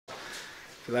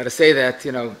If you're allowed to say that,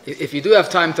 if you do have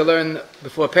time to learn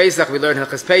before Pesach, we learn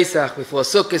Hichos Pesach. Before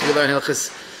Sukkot, we learn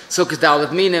Hichos Sukkot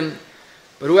Dalet Minim.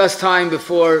 But who has time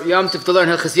before Yom Tov to learn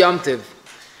Hichos Yom Tov?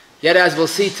 Yet, as we'll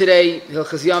see today,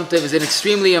 Hichos Yom Tov is an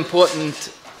extremely important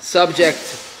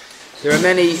subject. There are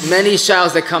many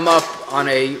shilas that come up on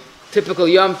a typical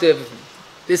Yom Tov.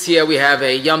 This year we have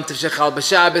a Yom Tov Shechal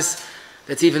B'Shabbos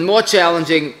that's even more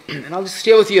challenging. And I'll just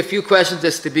share with you a few questions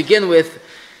just to begin with.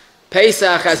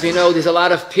 Pesach, as we know, there's a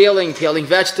lot of peeling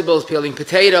vegetables, peeling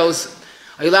potatoes.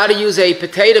 Are you allowed to use a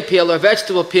potato peeler,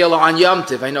 vegetable peeler on Yom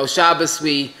Tov? I know Shabbos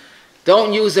we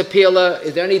don't use a peeler.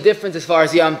 Is there any difference as far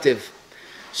as Yom Tov?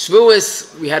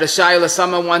 Shavuos, we had a shayla,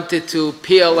 someone wanted to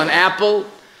peel an apple,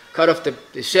 cut off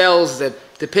the shells, the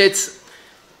pits,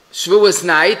 Shavuos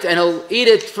night, and he'll eat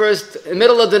it first in the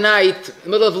middle of the night, in the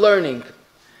middle of learning.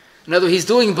 In other words, he's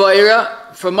doing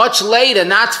boira for much later,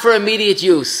 not for immediate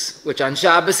use, which on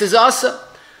Shabbos is also.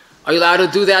 Are you allowed to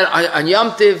do that on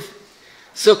Yom Tov?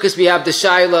 Sukkot, we have the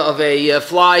shayla of a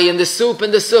fly in the soup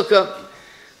in the sukkah.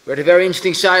 We had a very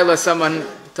interesting shayla. Someone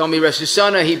told me Rosh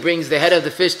Hashanah, he brings the head of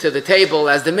the fish to the table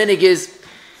as the minig is,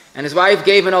 and his wife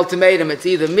gave an ultimatum, it's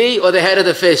either me or the head of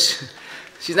the fish.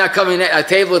 She's not coming at a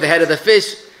table with the head of the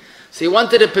fish. So he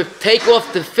wanted to take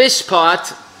off the fish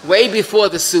part way before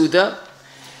the Suda,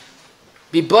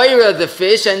 be boira the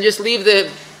fish, and just leave the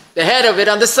head of it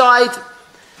on the side.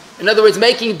 In other words,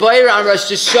 making boira on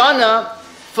Rosh Hashanah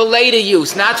for later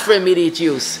use, not for immediate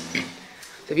use.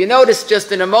 So if you notice,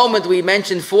 just in a moment, we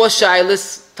mentioned 4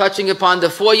 shilas touching upon the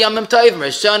 4 Yom Tov,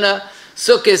 Rosh Hashanah,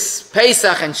 Sukkot,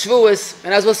 Pesach, and Shavuos.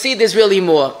 And as we'll see, there's really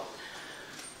more.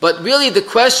 But really, the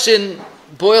question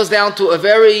boils down to a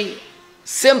very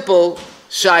simple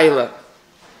shaila.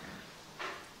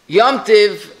 Yom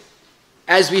Tov,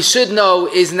 as we should know,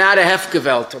 is not a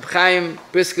hefgevelt. Reb Chaim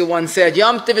Brisker once said,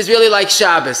 Yom Tov is really like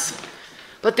Shabbos.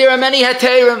 But there are many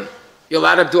heterim. You're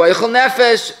allowed to do eichel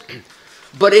nefesh,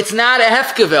 but it's not a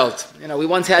hefgevelt. We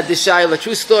once had this shaila,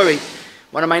 true story.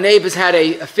 One of my neighbors had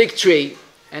a fig tree,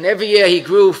 and every year he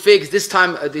grew figs. This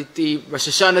time, the Rosh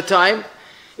Hashanah time,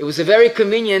 it was a very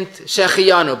convenient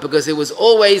shechiyanu because it was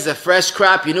always a fresh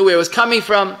crop. You knew where it was coming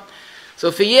from.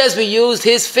 So for years we used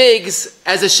his figs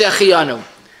as a shechiyanu.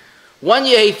 One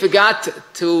year he forgot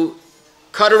to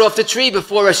cut it off the tree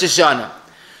before Rosh Hashanah.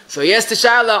 So he asked the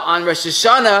shayla on Rosh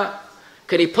Hashanah,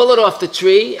 could he pull it off the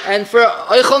tree? And for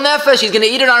eichel nefesh, he's going to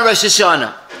eat it on Rosh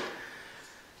Hashanah.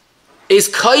 Is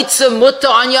kaitza mutta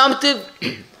on Yom Tov?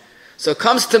 So it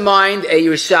comes to mind a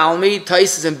Yerushalmi,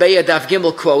 Taisus and Beya Daf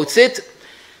Gimel quotes it,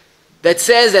 that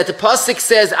says that the pasuk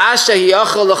says Asher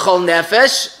hiyachol l'chol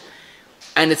nefesh,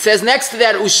 and it says next to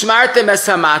that Ushmartem es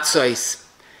hamatzos.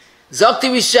 Zakti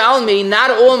Yerushalmi,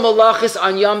 not all malachas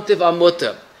on Yom Tov are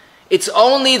mutta. It's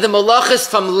only the malachas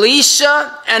from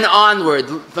lisha and onward,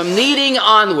 from kneading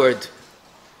onward.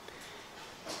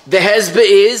 The hezbah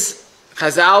is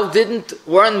Chazal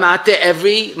weren't mate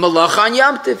every malach on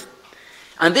Yom Tov.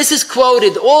 And this is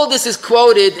quoted, all this is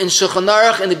quoted in Shulchan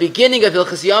Aruch in the beginning of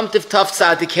Hilchos Yom Tov, Taf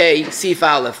Tzadik Hey, Sif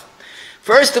Aleph.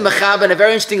 First, the Mechab, and a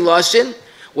very interesting lashon,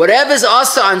 whatever is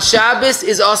asa on Shabbos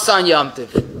is asa on Yom Tov.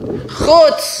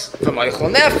 Chutz, from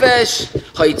Eichel Nefesh,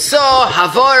 Chaytza,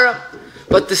 Havara.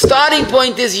 But the starting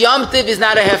point is Yom Tov is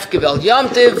not a hefgevelt. Yom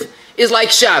Tov is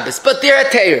like Shabbos, but they're a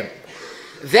Torah.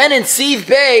 Then in Siv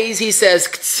Beis, he says,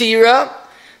 Ktsira,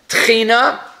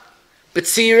 Tchina,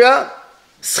 Betzira,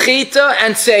 Schita,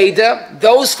 and Seder,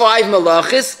 those 5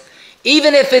 malachis,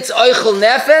 even if it's Eichel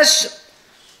Nefesh,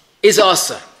 is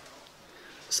Asa.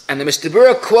 And the Mishnah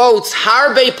Berurah quotes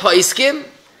Harbe Paiskim,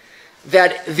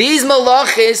 that these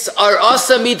malachis are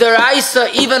Asa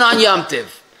Midaraisa even on Yom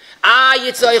Tov.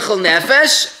 It's Eichel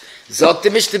Nefesh, Zok the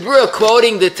Mishnah Berurah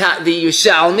quoting the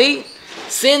Yerushalmi,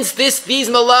 since these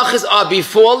malachas are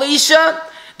before Lisha,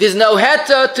 there's no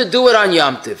heta to do it on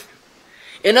Yom Tov.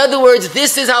 In other words,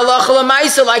 this is halacha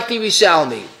l'maisa like the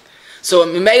Yerushalmi. So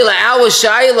Mimela, our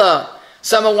shayla,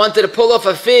 someone wanted to pull off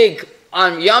a fig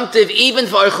on Yom Tov, even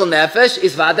for Eichel Nefesh,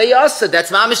 is Vadei Asa. That's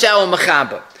mamish our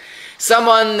mechaba.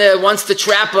 Someone wants to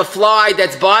trap a fly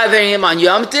that's bothering him on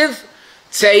Yom Tov,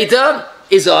 Tzeda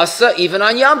is Asa, even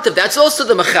on Yom Tov. That's also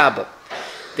the mechaba.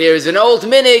 There is an old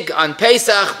minig on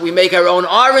Pesach, we make our own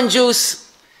orange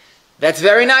juice. That's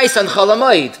very nice on Chol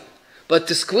Hamoed. But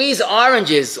to squeeze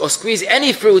oranges or squeeze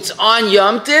any fruits on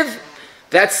Yom Tov,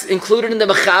 that's included in the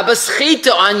Mechaba.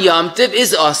 Schita on Yom Tov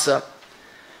is Asa.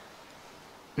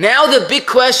 Now the big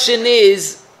question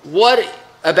is, what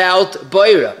about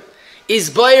Boira? Is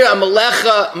Boira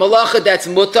a malacha that's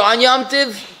muta on Yom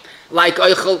Tov?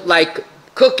 Like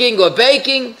cooking or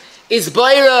baking? Is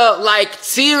Boira like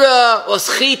tzira or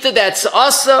schita that's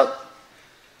asa?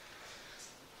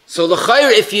 So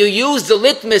l'chayr, if you use the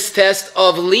litmus test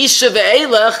of Lisha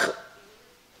ve'elech,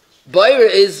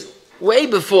 Boira is way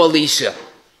before Lisha.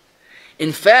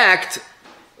 In fact,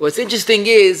 what's interesting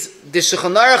is the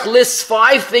Shulchan Aruch lists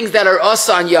 5 things that are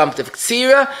asa on Yom Tov: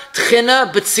 Ktsira,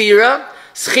 Tchina, Betzira,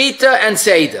 Schita, and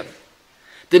Seder.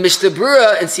 The Mishnah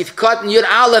Berurah in Sif Katan Yud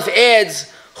Aleph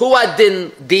adds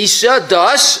Huadin Disha,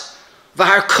 Dash,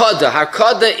 V'harkada.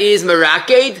 Harkada is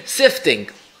meraked, sifting.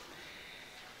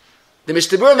 The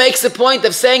Mishnah Berurah makes the point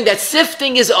of saying that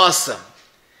sifting is asa.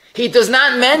 He does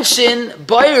not mention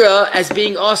Boira as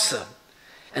being asa.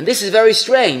 And this is very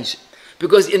strange,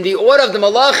 because in the order of the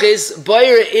Malachis,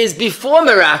 Boira is before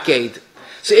meraked.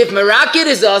 So if meraked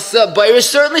is asa, Boira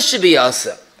certainly should be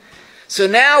asa. So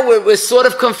now we're sort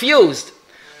of confused.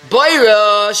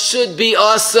 Boira should be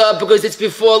asa because it's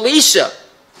before Lisha.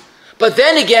 But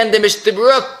then again, the Mishnah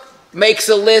Berurah makes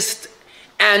a list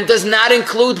and does not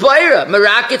include Boira.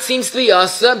 Meraked seems to be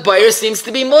asa, Boira seems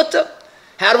to be muta.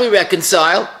 How do we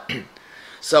reconcile?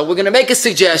 So we're going to make a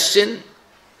suggestion,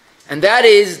 and that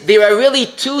is there are really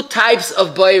 2 types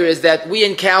of Boiras that we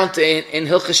encounter in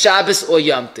Hilchos Shabbos or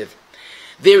Yom Tov.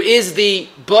 There is the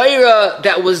Boira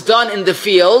that was done in the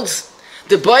fields,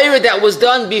 the Boira that was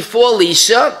done before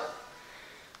Lisha.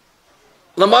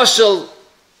 Lamashal,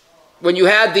 when you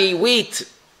had the wheat,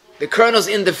 the kernels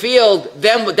in the field,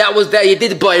 then that was that you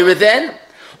did Boira then.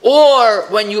 Or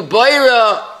when you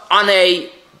Boira on a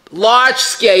large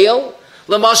scale,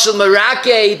 Lamashal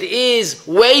meraked is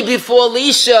way before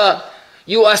Lisha,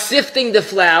 you are sifting the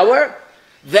flour,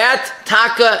 that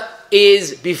taka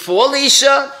is before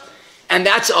Lisha, and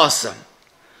that's awesome.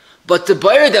 But the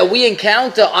Boira that we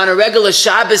encounter on a regular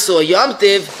Shabbos or Yom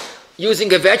Tov,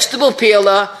 using a vegetable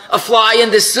peeler, a fly in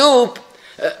the soup,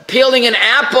 peeling an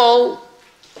apple,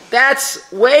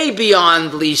 that's way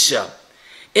beyond Lisha.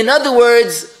 In other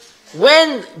words,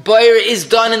 when Boira is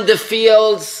done in the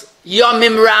fields,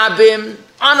 Yomim Rabim,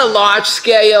 on a large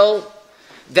scale,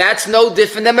 that's no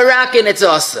different than meraked, and it's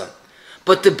awesome.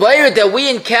 But the Boira that we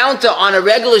encounter on a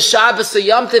regular Shabbos or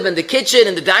Yom Tov in the kitchen,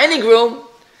 in the dining room,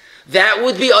 that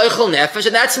would be Oichel Nefesh,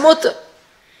 and that's Mutter.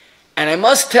 And I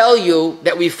must tell you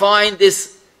that we find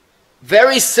this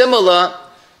very similar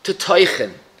to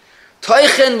Toichen.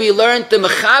 Toichen, we learned, the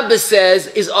Mechaber says,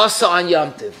 is asa on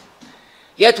Yom Tov.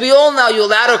 Yet we all know you're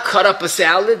allowed to cut up a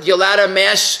salad, you're allowed to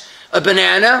mash a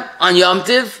banana on Yom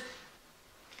Tov.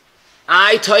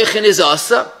 Toichen is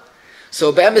asa.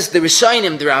 So Be'emes, the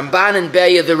Rishonim, the Ramban and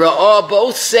Be'er, the Ra'ah,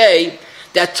 both say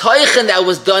that Toichen that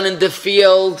was done in the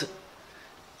field,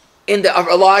 in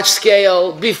a large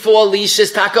scale, before Lisha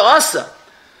is taka asa.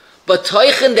 But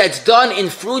Toichen that's done in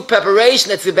fruit preparation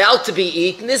that's about to be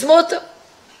eaten is mutter.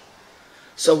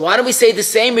 So why don't we say the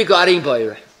same regarding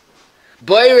Boira?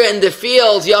 Boira in the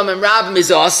fields, Yom and Rabim, is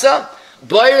asa.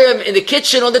 Boira in the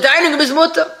kitchen or the dining room is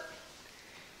mutter.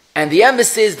 And the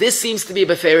emphasis, this seems to be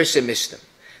Beferish Mishnah.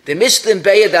 The Mishnah in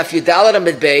Be'er Daf Yudalat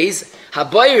Amid Beis,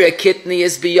 HaBoira Kitni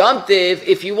is B'Yom Tov.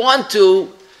 If you want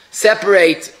to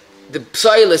separate the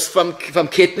psoilus from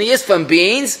kidneys, from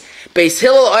beans, Beis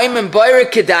Hillel Ayman Boira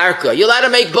Kedarka. You're allowed to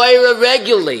make Boira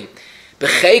regularly.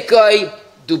 B'Cheikai,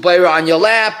 do Boira on your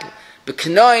lap.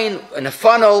 B'Knoin, in a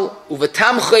funnel.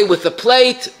 Uvatamchei, with a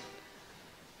plate.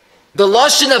 The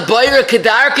Lashon of Boira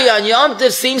Kedarka on Yom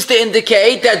Tov seems to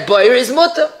indicate that Boira is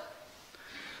mutter.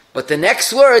 But the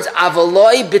next words,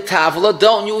 Avaloi B'Tavla,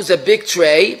 don't use a big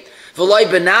tray. V'loi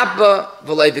B'Napa,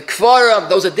 V'loi B'Kvara,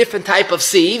 those are different type of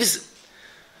sieves.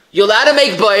 You're allowed to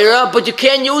make Boira, but you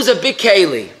can't use a big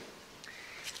keli.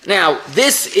 Now,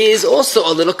 this is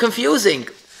also a little confusing.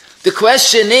 The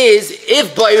question is,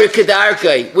 if Boira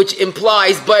Kedarka, which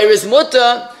implies Boira is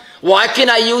mutter, why can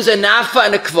I use a Nafa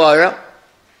and a Kvara?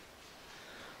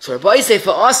 So Rabbi say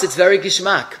for us, it's very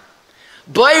gishmak.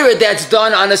 Boira that's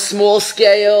done on a small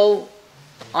scale,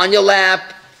 on your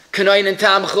lap, Kanoin and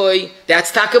Tamchui,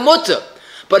 that's Takamutta.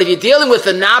 But if you're dealing with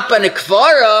a Napa and a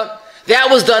Kvara, that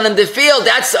was done in the field,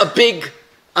 that's a big,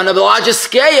 on a larger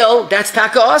scale, that's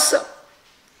Taka Asa.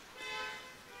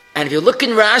 And if you look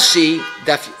in Rashi,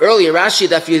 earlier Rashi,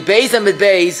 that Yud Beis and Mid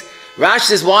Beis, Rashi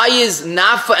says, why is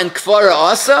Nafa and Kvara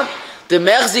Asa? The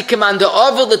Merzi command the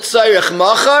over the Tzairich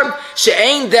Machar,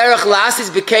 she'ein derech lasis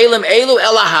bekelim elu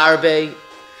ela harbe.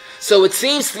 So it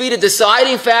seems to be the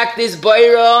deciding fact is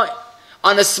Boira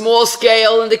on a small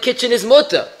scale in the kitchen is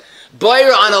mutter.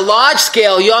 Boira on a large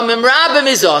scale, Yomim Rabim,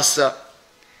 is asa.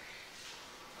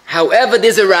 However,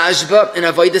 there's a Rashba in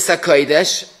Avodas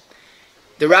HaKodesh.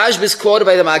 The Rashba is quoted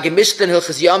by the Maggid Mishnah in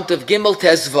Hilchos Yom Tov Gimel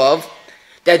Tezvav,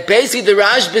 that basically the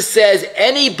Rashba says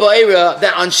any Boira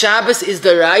that on Shabbos is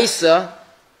the Raisa,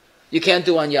 you can't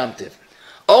do on Yom Tov.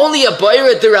 Only a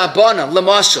Boira derabbanan,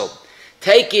 lemashal,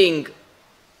 taking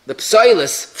the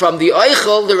psoilus from the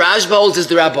oichel, the Rashba holds is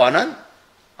the Rabbanan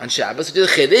on Shabbos, which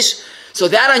is a chiddush. So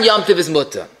that on Yom Tov is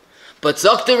mutter. But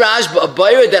zok the Rashba, a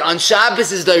boyer that on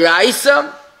Shabbos is the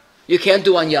Raisa, you can't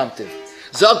do on Yom Tov.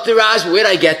 Zok the Rashba, where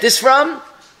did I get this from?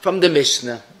 From the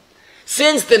Mishnah.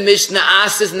 Since the Mishnah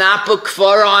asks napa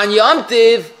kfara on Yom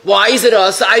Tov, why is it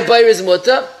asa? I boyer is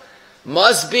mutter.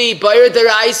 Must be boyer the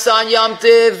Raisa on Yom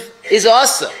Tov is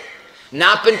asa.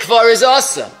 Napa and kfara is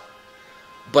asa.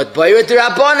 But boyer the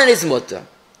Rabbanan is mutter.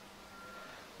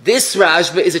 This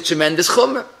Rashba is a tremendous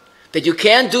chumrah, that you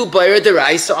can't do boyer the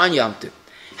Raisa on Yom Tov.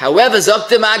 However, zok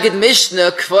the Magid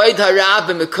Mishnah, kvoid harab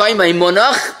b'mekoymai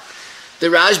monach, the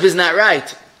Rashba is not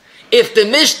right. If the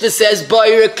Mishnah says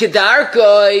boyer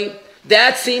kedarkoi,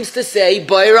 that seems to say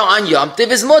boyer on Yom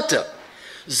Tov is mutter.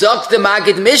 Zok the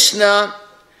Magid Mishnah,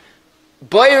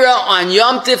 boyer on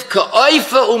Yom Tov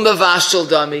ka'oifa umavashal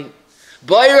dami.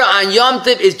 Boyer on Yom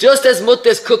Tov is just as mutter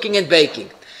as cooking and baking.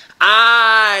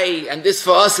 And this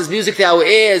for us is music to our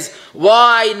ears.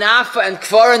 Why Nafa and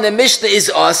Kfar in the Mishnah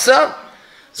is Asa?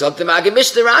 Zok the Magid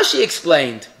Mishnah Rashi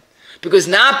explained. Because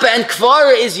Napa and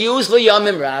Kfar is used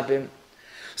L'Yamim Rabim.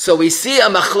 So we see a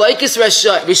Machlaikis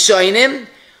Rishonim.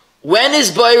 When is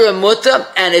Boyer Mutter?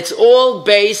 And it's all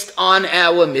based on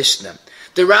our Mishnah.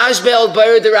 The Rashba held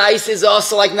Boyer the Rice is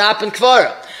also like Napa and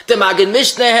Kfar. The Magid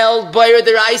Mishnah held Boyer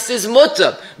the Rice is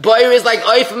Mutter. Boyer is like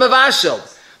Oif Mavashal.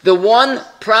 The one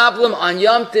problem on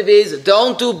Yom Tov is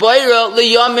don't do Boyer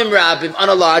L'Yamim Rabim on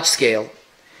a large scale.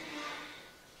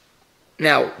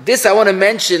 Now, this I want to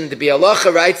mention, the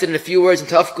Bialacha writes it in a few words in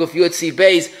Tafkuf Yotzi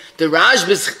Beis. The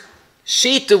Rashba's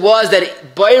sheet was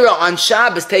that Boyer on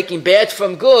Shabbos, taking bad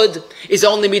from good, is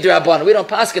only midrabanan. We don't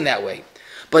paskin that way.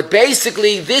 But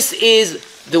basically, this is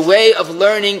the way of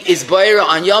learning, is Boyer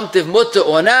on Yom Tov mutter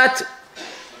or not.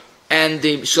 And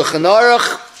the Shulchan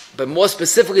Aruch, but more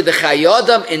specifically the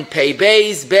Chayodam in Pei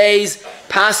Beis,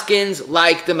 paskins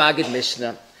like the Magid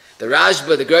Mishnah. The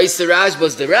Rashba, the Grosser Rashba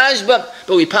is the Rashba,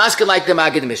 but we paskin like the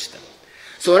Magid Mishnah.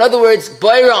 So in other words,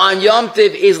 Boyer on Yom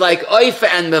Tov is like Oifa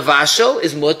and Mevashal,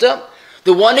 is mutter.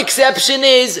 The one exception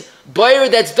is Boyer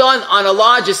that's done on a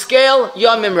larger scale,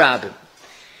 Yomim Rabim.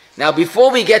 Now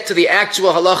before we get to the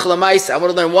actual Halacha L'Maisa, I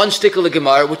want to learn one shtickle of the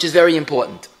Gemara, which is very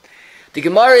important. The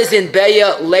Gemara is in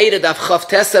Beya later, Daf Chav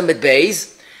Tesa Mid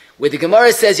Beis, where the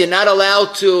Gemara says you're not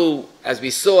allowed to, as we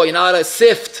saw, you're not allowed to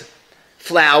sift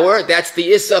flour. That's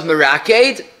the Issa of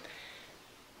Meraked.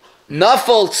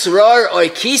 Nafal tzrar or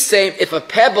kisem, if a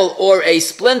pebble or a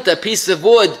splinter, piece of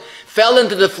wood, fell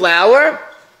into the flour,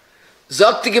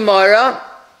 Zok the Gemara,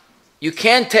 you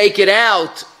can't take it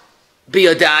out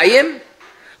biyadayim.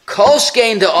 Kol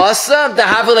shkein the asa, the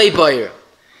havelei boyer.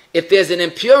 If there's an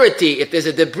impurity, if there's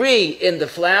a debris in the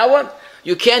flour,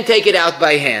 you can't take it out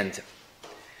by hand.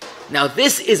 Now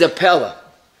this is a pella,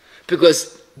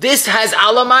 because this has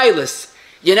alamailis.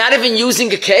 You're not even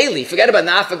using a keli. Forget about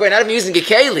nafak, you're not even using a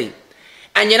keli.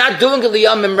 And you're not doing a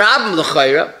liyamim rabim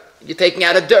l'chayra. You're taking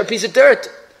out a piece of dirt.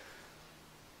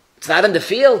 It's not in the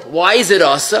field. Why is it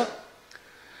asa?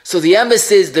 So the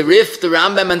emes is the Rif, the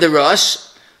Rambam, and the Rosh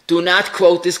do not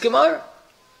quote this Gemara.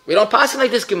 We don't pass it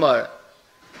like this Gemara.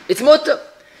 It's mutter.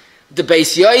 The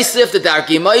Beis Yosef, the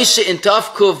Darkei Moshe, in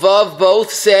Tov Kuvav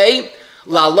both say,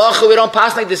 La Locha, we don't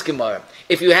pass like this Gemara.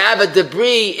 If you have a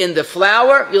debris in the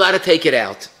flour, you're allowed to take it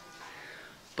out.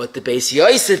 But the Beis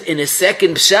Yosef in a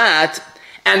second pshat,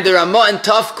 and the Ramah in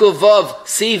Tov Kuvav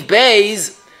Siv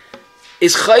Beis,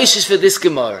 is chayshish for this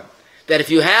Gemara. That if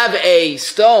you have a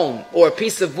stone or a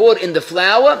piece of wood in the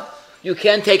flour, you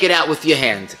can't take it out with your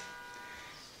hand.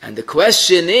 And the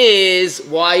question is,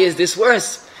 why is this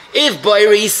worse? If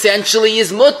boyer essentially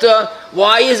is mutter,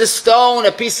 why is a stone,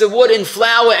 a piece of wood in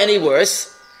flour any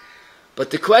worse? But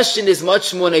the question is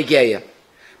much more negeya.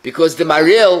 Because the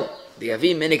Maril, the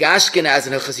Avi Minig Ashkenaz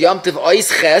in Hichos Yom Tov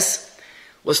Ois Ches,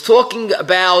 was talking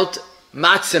about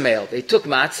matzah meal. They took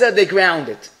matzah, they ground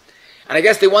it. And I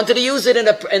guess they wanted to use it in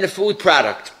a food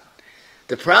product.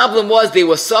 The problem was there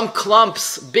were some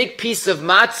clumps, big pieces of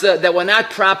matzah that were not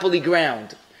properly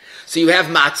ground. So you have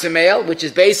matzah meal, which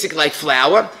is basically like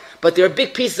flour, but there are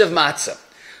big pieces of matzah.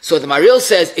 So the Maril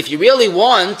says, if you really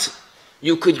want,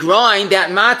 you could grind that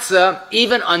matzah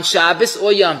even on Shabbos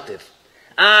or Yom Tov.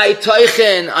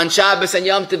 Toichen on Shabbos and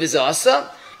Yom Tov is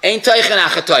asa, ain't toichen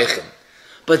acha toichen.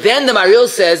 But then the Maril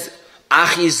says,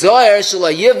 Achi zoyer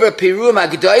shula yivra piru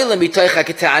magdoilim mitoich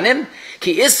haketanim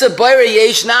ki issa boyer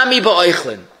yesh nami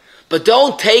ba'oichlin. But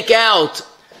don't take out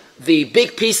the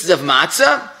big pieces of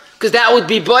matzah, because that would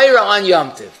be boyer on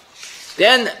Yom Tov.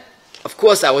 Then, of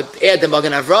course, I would add the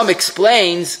Magen Avram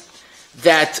explains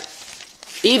that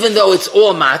even though it's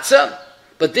all matzah,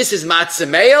 but this is matzah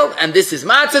meal, and this is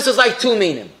matzah, so it's like two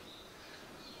minim.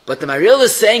 But the Maharil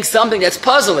is saying something that's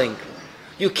puzzling.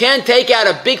 You can't take out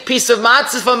a big piece of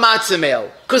matzah from matzah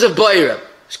meal, because of boira.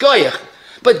 Shkoyach.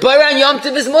 But boira and Yom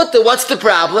Tov is mutter. What's the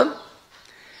problem?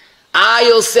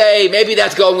 You'll say, maybe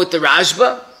that's going with the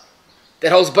Rashba,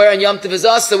 that holds boira and Yom Tov is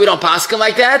us, so we don't paskin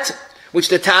like that, which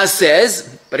the Taz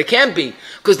says, but it can't be,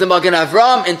 because the Magen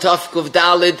Avram in Tov Kuv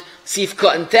Dalid, Sif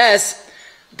Kot and Tes,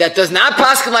 that does not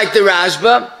paskin like the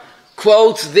Rashba,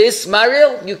 quotes this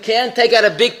Maril, you can't take out a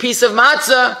big piece of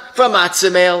matzah from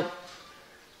matzah meal.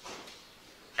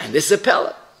 And this is a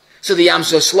pella. So the Yam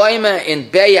Shloime in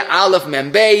Beya Aleph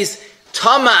Mem Beis,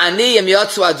 Tama Ani Yem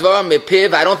Yotzu Advar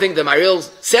Mepiv, I don't think the Maril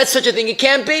said such a thing, it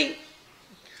can't be.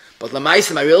 But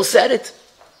Lamaisa Maril said it.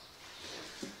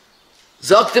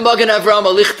 Zok the Magen Avram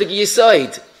Alichtig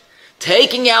Yisoid.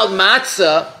 Taking out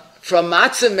matzah from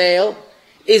matzah meal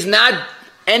is not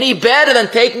any better than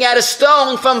taking out a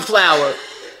stone from flour.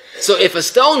 So if a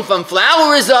stone from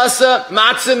flour is asa,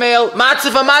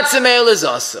 matzah from matzah meal is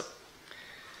asa.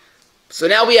 So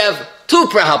now we have two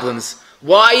problems.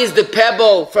 Why is the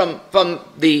pebble from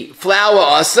the flour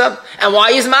asa, and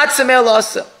why is matzah meal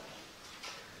asa?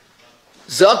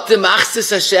 Zok de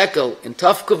machzis hashekel in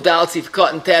Tov Dal Tzif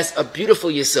Kot and Tes, a beautiful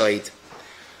yisoid.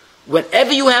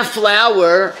 Whenever you have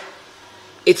flour,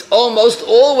 it's almost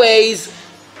always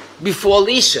before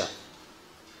Lisha.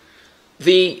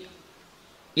 The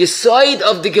yisoid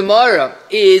of the Gemara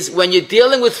is when you're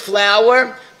dealing with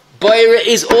flour, boira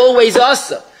is always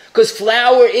asa, because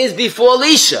flour is before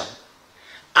Lisha.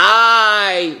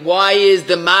 Why is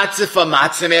the matzah for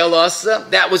matzah meal asa?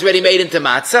 That was already made into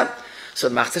matzah. So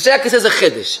the Machzah Sheker says a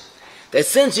chiddush, that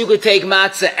since you could take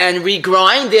matzah and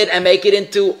regrind it and make it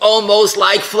into almost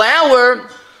like flour,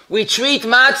 we treat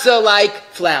matzah like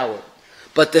flour.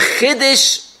 But the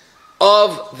chiddush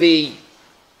of the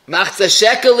Machzah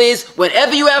Shekel is,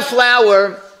 whenever you have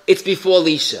flour, it's before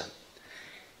Lisha.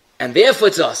 And therefore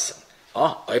it's awesome.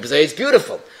 It's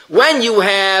beautiful. When you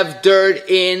have dirt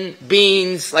in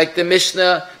beans, like the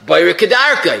Mishnah, Boira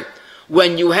Kedarkai.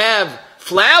 When you have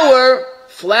flour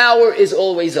is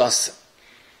always awesome.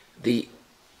 The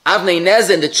Avnei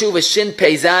Neza in the Tshuva Shin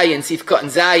Pei Zayin, Sif Kot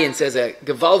and Zayin, says a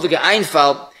gewaltige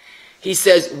Einfall. He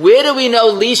says, where do we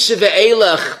know Lisha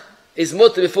ve'elach is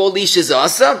mutter before Lisha is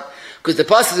asa? Because the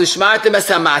pasuk is Ushmartem es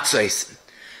hamatzos.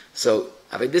 So,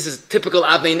 this is typical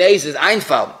Avnei Neza's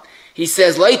Einfall. He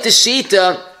says, like the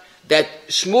Shita, that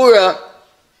Shmura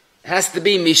has to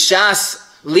be Mishas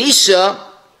Lisha,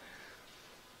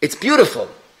 it's beautiful.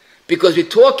 Because we're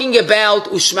talking about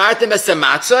Ushmartem es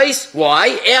hamatzos.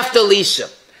 Why? After Lisha.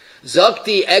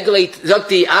 Zokti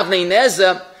Avnei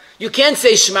Neza, you can't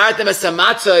say Shmartem es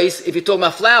hamatzos if you're talking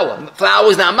about flour. Flour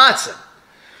is not matzah.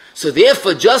 So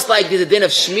therefore, just like there's a din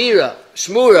of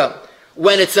Shmura,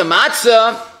 when it's a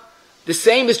matzah, the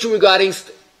same is true regarding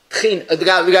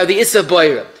the Issa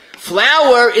Boira.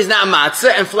 Flour is not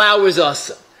matzah, and flour is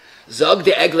also. Zog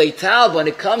de Eglei Tal, when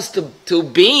it comes to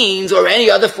beans, or any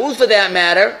other food for that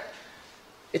matter,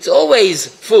 it's always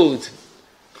food.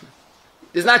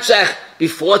 There's not shach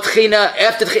before tchina,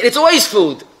 after tchina, it's always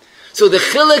food. So the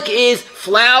chiluk is,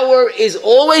 flour is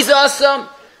always awesome,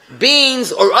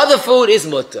 beans or other food is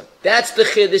mutter. That's the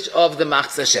chiddush of the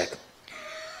Machzah Shekel.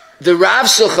 The Rav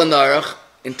Shulchan Aruch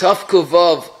in Tov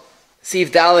Kuvov,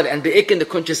 Sif Dalet, and Be'ik in the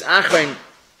Kunchas Achrein,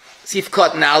 Sif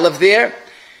Kot and Aleph there,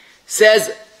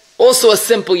 says also a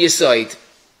simple yisoid.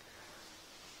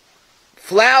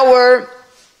 Flour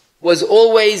was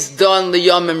always done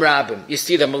liyomim rabim. You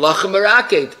see the malachim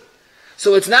meraked.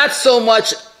 So it's not so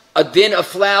much a din of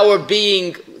flour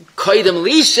being koidem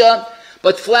lisha,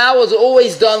 but flour is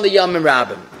always done liyomim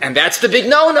rabim. And that's the big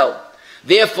no-no.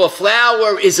 Therefore,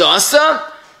 flour is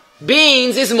asa,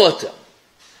 beans is mutter.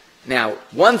 Now,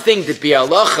 one thing that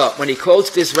Bialacha, when he quotes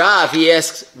this Rav, he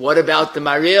asks, what about the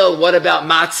Maril? What about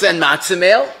matzah and matzah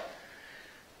meal?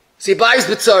 So he buys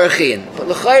b'tzorachin. But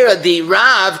l'chayra, the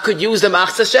Rav could use the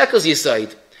Machzah Shekels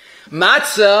yisoid.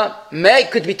 Matzah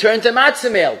could be turned to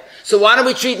matzah meal. So why don't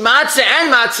we treat matzah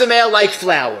and matzah meal like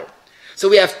flour? So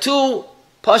we have two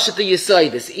pashata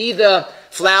yisoides. Either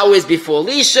flour is before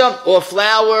lisha, or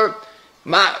flour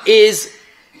is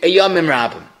a yomim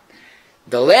rabim.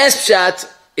 The last pshat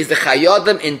is the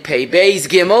Chayodim in Pei Beis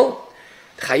Gimel.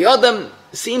 The Chayodim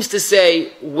seems to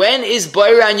say, when is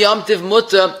Boira and Yom Tov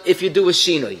mutter if you do a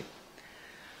shinui?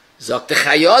 Zok the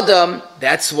Chayodim,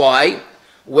 that's why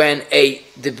when a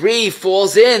debris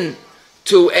falls in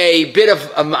to a bit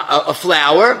of a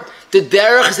flour, the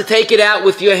derech is to take it out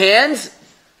with your hands.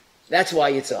 That's why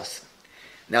it's us.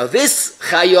 Now this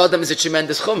Chayodim is a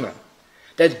tremendous chumrah.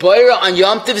 That Boira on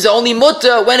Yom Tov is only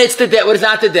mutter when it's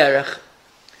not the derech.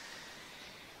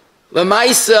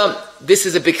 Lamaisa, this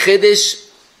is a big chiddush,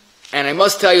 and I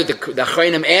must tell you, the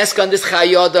Achronim ask on this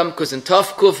Chayodam, because in Tov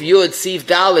Kuf Yud Siv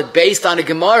Dalet, based on a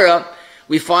Gemara,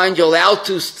 we find you're allowed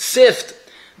to sift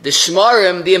the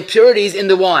shmarim, the impurities in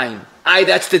the wine.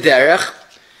 That's the derech.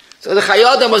 So the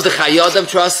Chayodam was the Chayodam,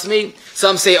 trust me.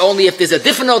 Some say only if there's a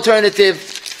different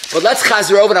alternative. But let's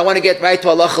chazer over, and I want to get right to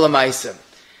halacha l'maisa.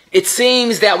 It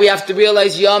seems that we have to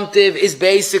realize Yom Tov is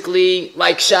basically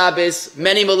like Shabbos.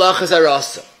 Many malachas are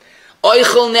also.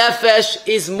 Oichel nefesh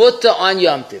is mutta on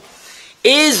Yom Tov.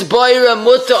 Is boira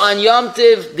mutta on Yom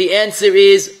Tov? The answer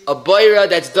is a boira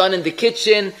that's done in the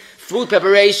kitchen, food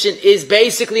preparation, is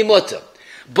basically mutta.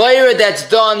 Boira that's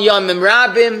done Yomim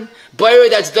Rabim, boira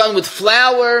that's done with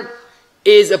flour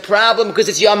is a problem because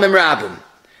it's Yomim Rabim.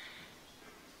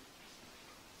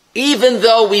 Even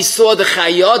though we saw the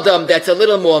Chayodam that's a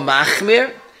little more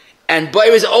machmir, and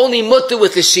boira is only mutta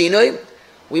with the shinoi,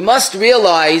 we must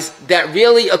realize that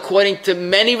really, according to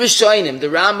many Rishonim, the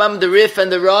Rambam, the Rif,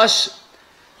 and the Rosh,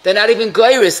 they're not even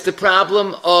goyris the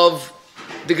problem of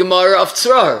the Gemara of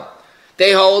Tzror.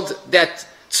 They hold that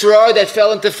Tzror that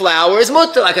fell into flour is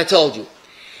mutter, like I told you.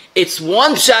 It's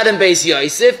one Pshat in Beis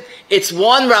Yosef, it's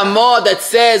one Ramah that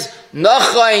says,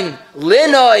 Nochain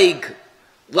linoig,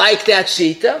 like that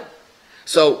Shita.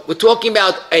 So we're talking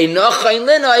about a Nochain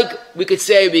linoig, we could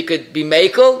say we could be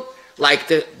Mekel, like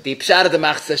the Pshat of the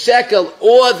Machzah Shekel,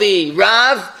 or the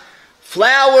Rav.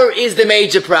 Flour is the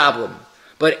major problem.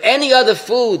 But any other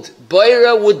food,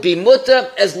 boira would be mutter,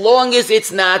 as long as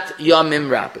it's not Yomim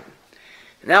Rabim.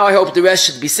 Now I hope the rest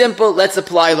should be simple. Let's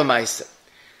apply Lamaisa.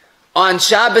 On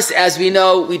Shabbos, as we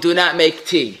know, we do not make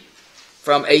tea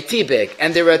from a tea bag.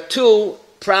 And there are two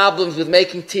problems with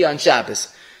making tea on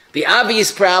Shabbos. The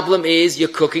obvious problem is you're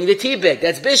cooking the tea bag.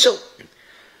 That's bishul.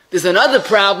 There's another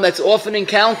problem that's often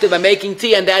encountered by making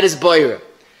tea, and that is boira.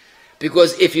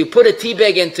 Because if you put a tea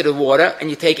bag into the water and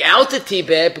you take out the tea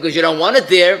bag because you don't want it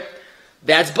there,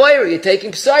 that's boira. You're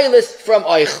taking psailis from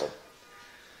oichel.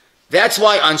 That's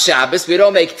why on Shabbos we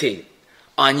don't make tea.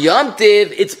 On Yom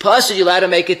Tov, it's possible you're allowed to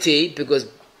make a tea because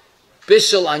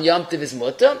bishul on Yom Tov is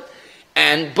mutter,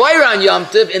 and boira on Yom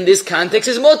Tov in this context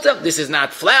is mutter. This is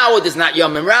not flour, this is not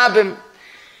Yomim Rabim.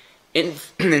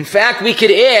 In fact, we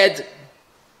could add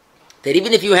that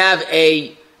even if you have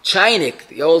a chinik,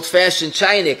 the old-fashioned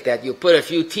chinik that you put a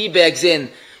few tea bags in,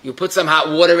 you put some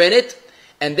hot water in it,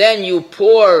 and then you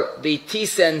pour the tea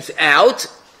scents out,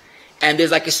 and there's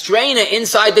like a strainer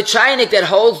inside the chinik that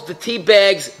holds the tea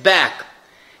bags back.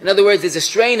 In other words, there's a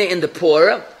strainer in the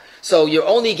pourer, so you're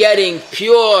only getting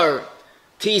pure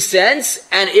tea scents,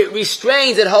 and it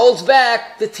restrains, it holds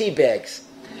back the tea bags.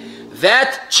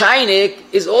 That chinik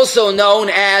is also known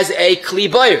as a kli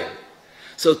boira.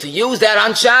 So to use that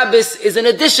on Shabbos is an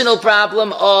additional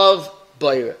problem of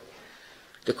boira.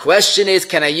 The question is,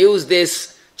 can I use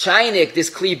this chinik,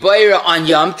 this kli boira on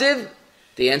Yom Tov?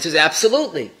 The answer is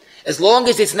absolutely. As long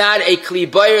as it's not a kli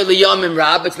boira liyomim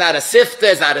rab, it's not a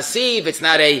sifta, it's not a sieve, it's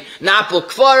not a napul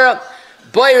kfara,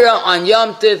 boira on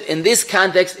Yom Tov in this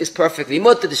context is perfectly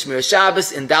mutter. The Shmir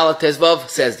Shabbos in Dalet Tezvav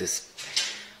says this.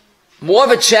 More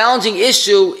of a challenging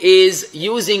issue is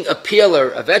using a peeler,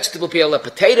 a vegetable peeler, a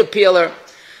potato peeler.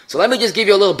 So let me just give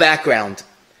you a little background.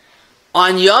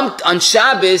 On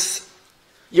Shabbos,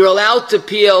 you're allowed to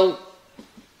peel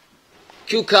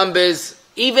cucumbers,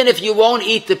 even if you won't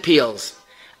eat the peels.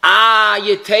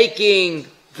 You're taking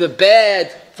the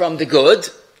bad from the good.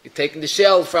 You're taking the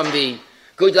shell from the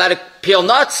good. You're allowed to peel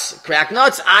nuts, crack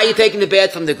nuts. You're taking the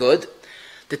bad from the good.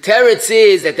 The teretz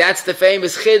is that that's the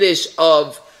famous chiddush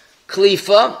of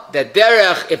klifa, that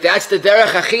derech, if that's the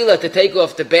derech achila to take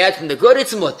off the bad from the good,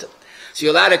 it's mutter. So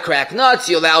you're allowed to crack nuts,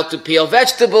 you're allowed to peel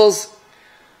vegetables,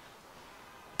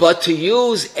 but to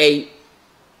use a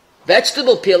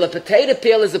vegetable peel, a potato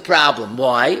peel is a problem.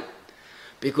 Why?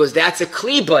 Because that's a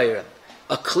kli boira.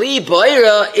 A kli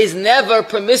boira is never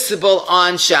permissible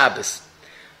on Shabbos.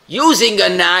 Using a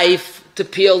knife to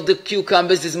peel the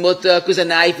cucumbers is mutter because a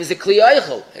knife is a kli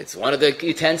oichel. It's one of the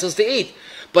utensils to eat.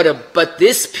 But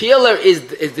this peeler is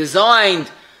designed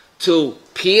to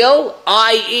peel,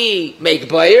 i.e. make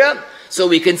boira. So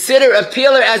we consider a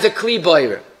peeler as a kli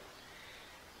boira.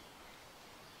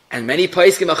 And many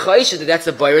poskim are choishes that that's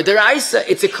a boira deraisa.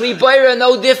 It's a kli boira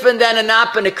no different than a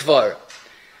nap and a kvar.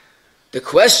 The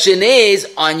question is,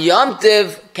 on Yom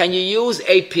Tov, can you use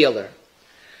a peeler?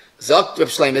 Zokt Reb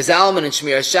Shlomo Zalman and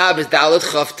Shmir Shabbos Dalet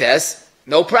Chavtes,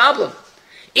 no problem.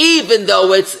 Even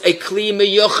though it's a kli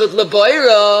meyuchad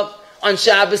leboira, on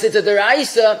Shabbos it's a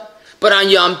deraisa, but on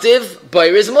Yom Tov,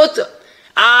 boira is mutter.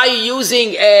 You're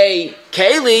using a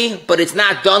keli, but it's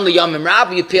not done liyomim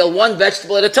rab, you peel one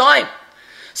vegetable at a time.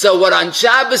 So what on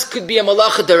Shabbos could be a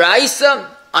malacha deraisa,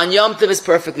 on Yom Tov is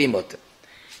perfectly mutter.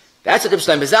 That's what Reb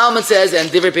Shlomo Zalman says, and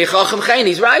Divrei Pei Chacham Chayin,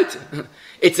 he's right.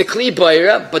 It's a kli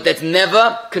boira, but that's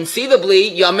never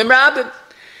conceivably Yomim Rabim.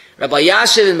 Rabbi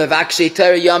Yashiv in Mavakshei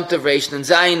Torah Yom Tov Reish Nun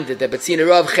Zayin, the Betzina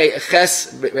Rav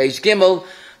Ches Reish Gimel,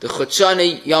 the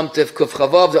Chotshani Yom Tov Kuf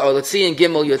Chavav, the Orlatzi and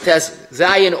Gimel Yotes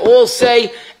Zayin, all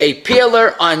say a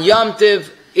pillar on Yom Tov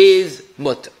is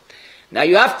mutter. Now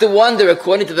you have to wonder,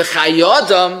 according to the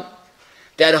Chayodam,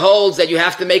 that holds that you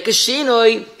have to make a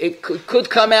shinoi, it could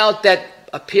come out that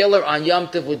a pillar on Yom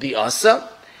Tov would be asa.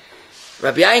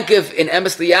 Rabbi Yakov in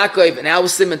Emes Liyaakov in our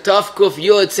Simon Tov Kuf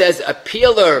Yud says a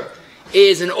pillar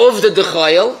is an uvda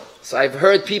dechayel. So I've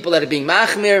heard people that are being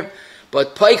machmir,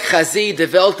 but Poik Chazi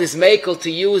developed his makel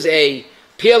to use a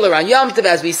pillar on Yom Tov.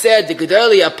 As we said, the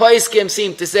Gedali Apoiskim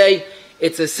seem to say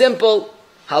it's a simple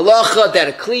halacha that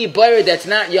a kli boyer that's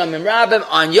not Yomim Rabim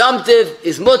on Yom Tov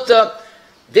is mutter.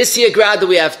 This year, rather,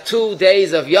 we have 2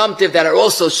 days of Yom Tov that are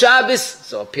also Shabbos,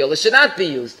 so a pillar should not be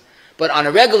used. But on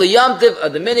a regular Yom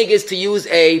Tov, the minig is to use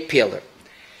a pillar.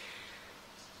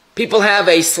 People have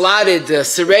a slotted,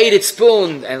 serrated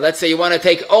spoon, and let's say you want to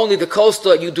take only the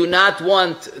coleslaw, you do not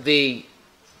want the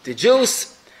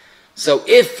juice. So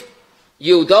if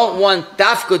you don't want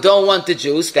the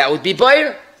juice, that would be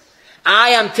boyer. I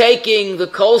am taking the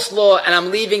coleslaw and I'm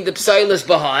leaving the psailas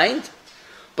behind.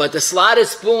 But the slotted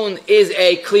spoon is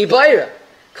a kli boyer.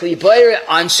 Kli boyer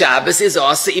on Shabbos is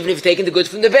also, even if you're taking the good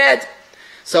from the bad.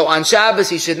 So on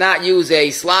Shabbos you should not use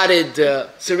a slotted,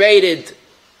 serrated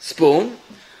spoon.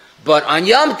 But on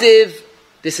Yom Tov,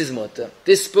 this is mutter.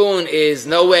 This spoon is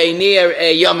no way near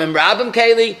a Yomim Rabim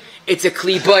Keli. It's a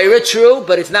kli boyer, true,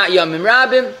 but it's not Yomim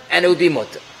Rabim, and it would be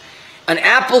mutter. An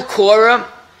apple kora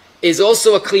is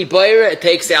also a kli boyer. It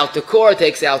takes out the core, it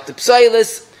takes out the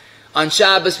psailis. On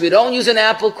Shabbos, we don't use an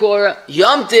apple kora.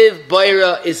 Yom Tov,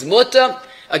 boira is mutter.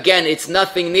 Again, it's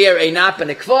nothing near a nap and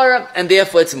a kvara, and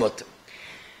therefore it's mutter.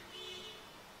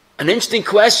 An interesting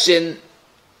question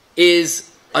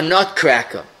is a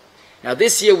nutcracker. Now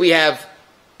this year we have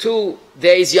 2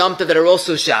 days Yom Tov that are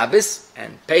also Shabbos,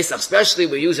 and Pesach especially,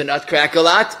 we use a nutcracker a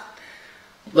lot.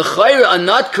 L'chayra, a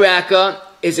nutcracker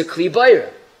is a kli boira.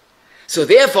 So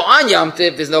therefore on Yom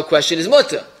Tov, there's no question is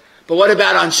mutter. But what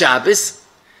about on Shabbos?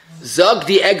 Zog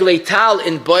the eglei tal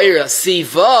in boira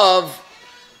sivav.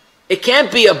 It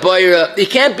can't be a boira. It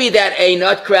can't be that a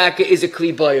nutcracker is a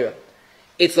kli boira.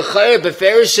 It's the chayr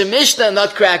beferish mishnah.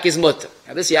 Nutcracker is mutter.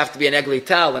 Now this you have to be an eglei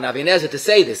tal and Avi Nezer to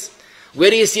say this. Where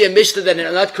do you see a mishnah that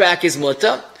a nutcracker is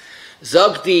mutter?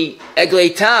 Zog the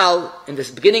eglei tal in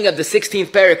the beginning of the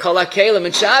 16th parak kol hakelim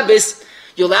in Shabbos.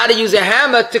 You're allowed to use a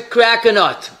hammer to crack a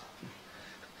nut.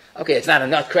 Okay, it's not a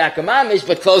nutcracker mamish,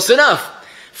 but close enough.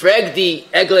 Frag the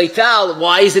eglei tal,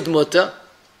 why is it mutter?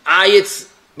 It's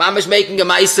mamish making a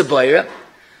ma'isa boira,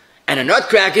 and a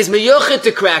nutcracker is meyuchet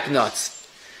to crack nuts.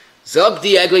 Zog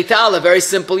the eglei tal, a very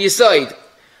simple yisoid.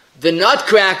 The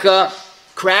nutcracker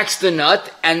cracks the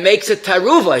nut and makes a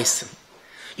taruvais.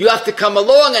 You have to come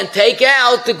along and take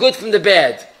out the good from the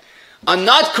bad. A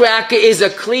nutcracker is a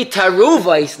kli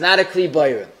taruvais, not a kli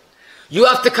boira. You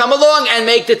have to come along and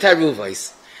make the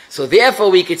taruvais. So therefore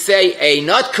we could say a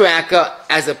nutcracker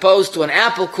as opposed to an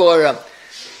apple core,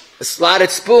 a slotted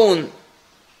spoon,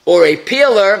 or a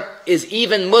peeler is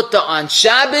even mutter on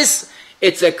Shabbos.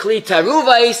 It's a kli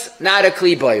taruvais, not a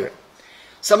kli boyer.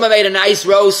 Someone made a nice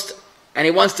roast and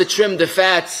he wants to trim the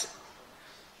fats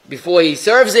before he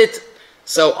serves it.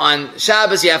 So on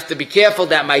Shabbos you have to be careful,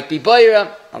 that might be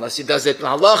boyer, unless he does it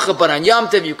halacha, but on Yom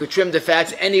Tov you could trim the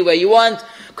fats any way you want,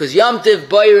 because Yom Tov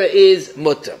boyer is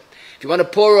mutter. If you want to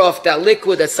pour off that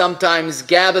liquid that sometimes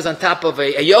gathers on top of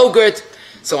a yogurt,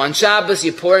 so on Shabbos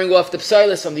you're pouring off the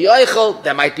psailas from the oichel,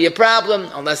 that might be a problem,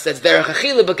 unless that's derech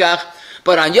achila b'kach,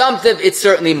 but on Yom Tov it's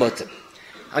certainly mutter.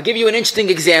 I'll give you an interesting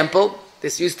example.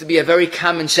 This used to be a very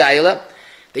common shayla.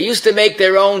 They used to make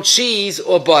their own cheese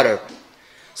or butter.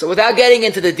 So without getting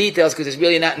into the details, because it's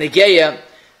really not negeya,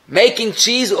 making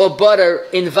cheese or butter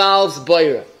involves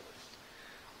boira.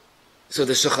 So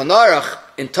the Shulchan Aruch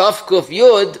in Tov Kuf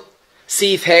Yud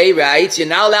Sif Hey writes, you're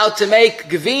not allowed to make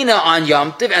gevina on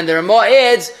Yom Tov, and there are more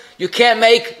adds, you can't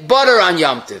make butter on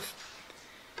Yom Tov.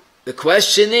 The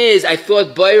question is, I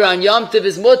thought butter on Yom Tov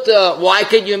is mutter, why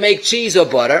can't you make cheese or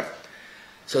butter?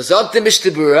 So Zog the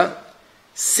Mishnah,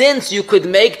 since you could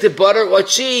make the butter or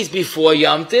cheese before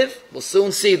Yom Tov, we'll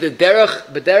soon see the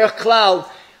b'derech klal,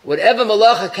 whatever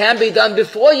malacha can be done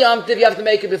before Yom Tov, you have to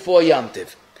make it before Yom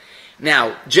Tov.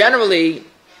 Now, generally,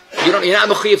 you're not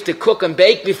mechuyev to cook and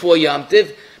bake before Yom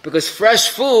Tov, because fresh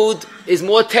food is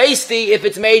more tasty if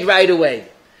it's made right away.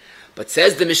 But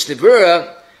says the Mishnah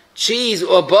Berurah, cheese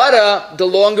or butter, the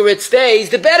longer it stays,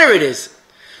 the better it is.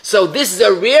 So this is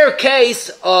a rare case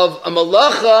of a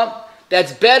malacha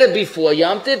that's better before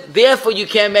Yom Tov, therefore you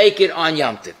can't make it on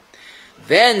Yom Tov.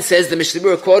 Then, says the Mishnah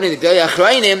Berurah, quoting the Gedolei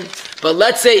Achrayim, but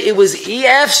let's say it was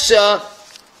Efsha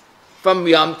from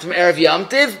Erev Yom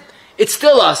Tov, it's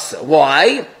still asa.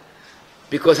 Why?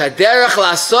 Because haderech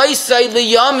la'asoisai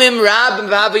liyamim rabim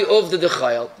v'havi uvda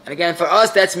d'chayil. And again, for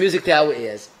us, that's music to our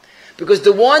ears. Because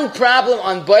the one problem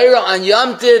on Beira on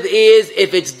Yom Tov is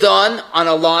if it's done on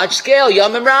a large scale,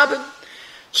 Yamim Rabim.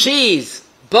 Cheese,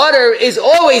 butter is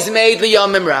always made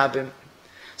liyamim rabim.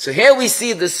 So here we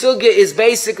see the sugya is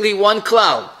basically one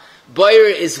cloud. Beira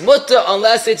is mutter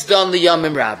unless it's done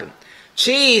liyamim rabim.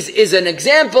 Cheese is an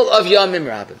example of yamim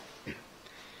rabim.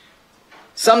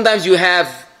 Sometimes you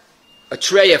have a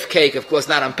tray of cake, of course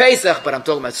not on Pesach, but I'm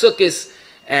talking about Sukkos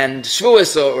and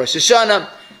Shavuos or Rosh Hashanah.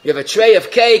 You have a tray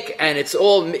of cake and it's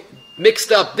all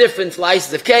mixed up, different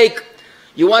slices of cake.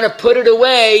 You want to put it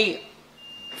away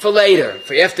for later,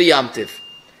 for after Yom Tov.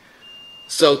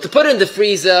 So to put it in the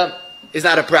freezer is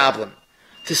not a problem.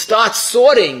 To start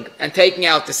sorting and taking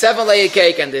out the 7-layer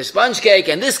cake and the sponge cake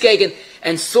and this cake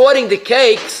and sorting the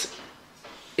cakes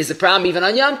is a problem even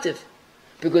on Yom Tov.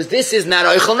 Because this is not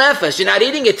oichel nefesh. You're not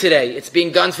eating it today. It's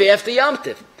being done for after Yom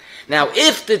Tov. Now,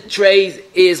 if the tray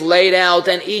is laid out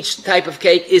and each type of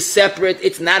cake is separate,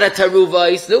 it's not a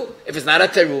taruvais. No, if it's not a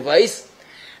taruvais,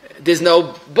 there's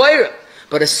no boira.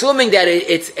 But assuming that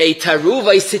it's a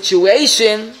taruvais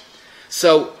situation,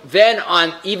 so then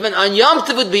even on Yom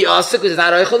Tov would be also because it's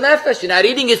not oichel nefesh. You're not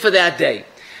eating it for that day.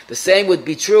 The same would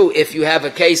be true if you have a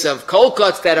case of cold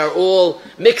cuts that are all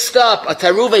mixed up, a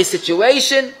taruvais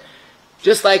situation.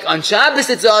 Just like on Shabbos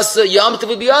it's also, Yom Tov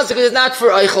would be also because it's not for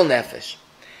oichel nefesh.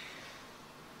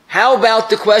 How about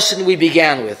the question we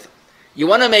began with? You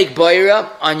want to make boira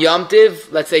on Yom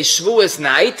Tov, let's say Shavuos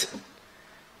night,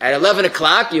 at 11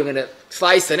 o'clock, you're going to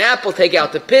slice an apple, take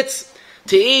out the pits,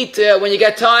 to eat when you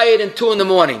get tired in 2 in the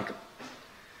morning.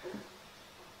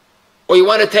 Or you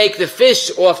want to take the fish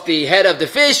off the head of the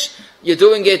fish, you're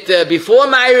doing it before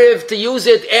Ma'ariv, to use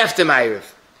it after Ma'ariv.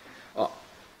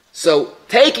 So,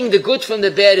 taking the good from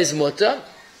the bad is mutter,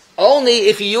 only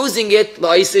if you're using it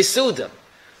la'isei suda.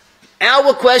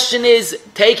 Our question is,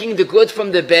 taking the good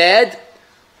from the bad,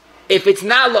 if it's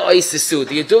not la'isei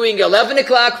suda, you're doing 11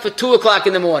 o'clock for 2 o'clock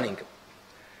in the morning.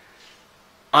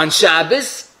 On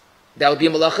Shabbos, that would be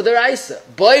a malacha d'oraisa.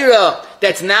 Boira,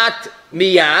 that's not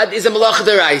miyad, is a malacha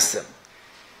d'oraisa.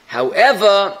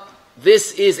 However,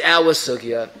 this is our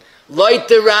sugya. Loit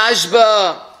the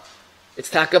Rashba, it's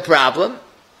tak a problem.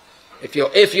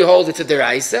 If you hold it to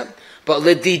deraisa, but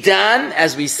ledidan,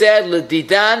 as we said,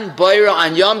 ledidan boira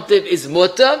on Yom Tov is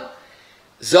mutter.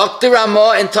 Zokter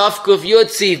Ramah and Tafkuf Yud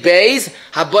Tziv Beis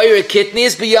haboira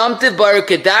kitnis b'Yom Tov boira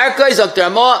kedarkai Zokter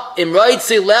Ramah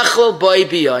imroitzi lechol boy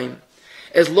b'yoyim.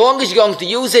 As long as you're going to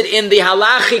use it in the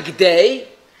halachic day,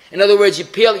 in other words,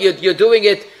 you're doing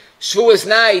it Shavuos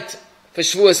night for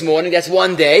Shavuos morning. That's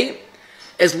one day.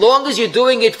 As long as you're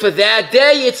doing it for that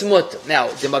day, it's mutter. Now,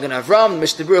 the Magen Avram,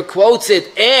 Mishnah Berurah quotes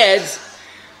it, adds,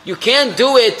 you can't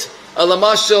do it, a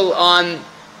lamashal, on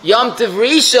Yom Tov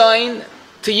Rishon,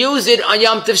 to use it on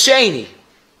Yom Tov Sheni.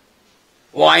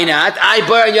 Why not? I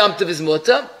bar Yom Tov is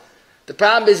mutter. The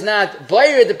problem is not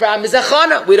boyer, the problem is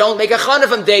achana. We don't make achana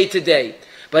from day to day.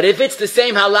 But if it's the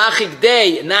same halachic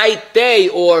day, night, day,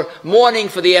 or morning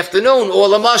for the afternoon, or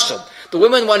lamashal, the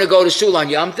women want to go to shul on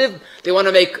Yom Tov. They want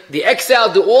to make the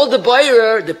exile, do all the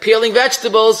boirer, the peeling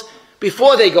vegetables,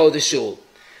 before they go to shul.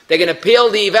 They're going to peel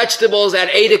the vegetables at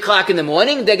 8 o'clock in the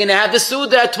morning. They're going to have the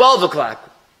Suda at 12 o'clock.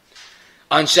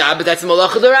 On Shabbat, that's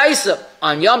malacha d'oraisa.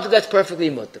 On Yom Tov, that's perfectly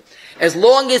mutter. As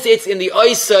long as it's in the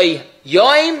oisai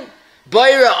yoim,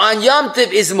 boirer on Yom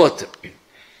Tov is mutter.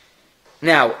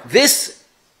 Now, this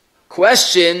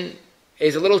question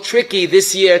is a little tricky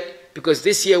this year, because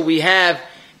this year we have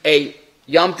a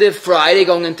Yom Tov Friday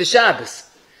going into Shabbos.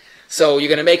 So you're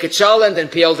going to make a cholent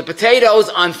and peel the potatoes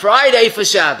on Friday for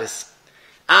Shabbos.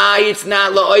 It's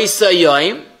not la'oisa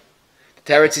yoim.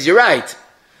 The Teretz says you're right.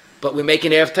 But we're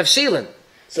making Erev Tavshilin.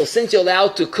 So since you're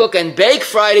allowed to cook and bake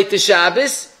Friday to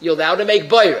Shabbos, you're allowed to make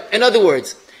boira. In other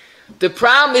words, the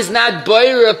problem is not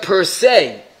boira per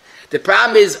se. The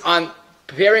problem is on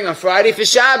preparing on Friday for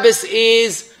Shabbos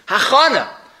is hachana.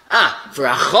 For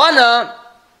hachana,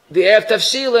 the Erev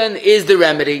Tavshilin is the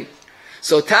remedy.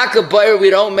 So taka boira we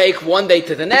don't make one day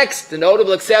to the next. The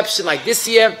notable exception, like this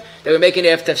year, that we're making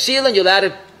Erev Tavshilin, you're allowed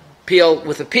to peel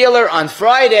with a peeler on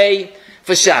Friday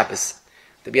for Shabbos.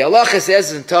 The Bialacha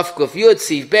says in Tafkuf Yud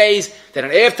Tziv Beis that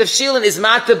an Erev Tavshilin is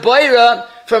mata boira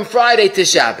from Friday to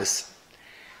Shabbos.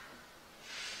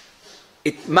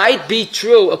 it might be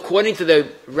true, according to the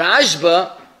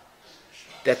Rashba,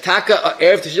 that Taka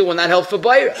Erev Tashil will not help for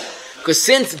Bayra. Because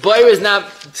since the Bayra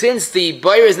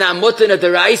is not Mutter in a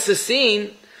Deraisa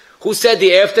scene, who said the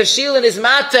Erev Tashil is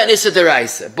Mata and Issa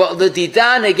Deraisa? But the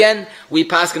Didan, again, we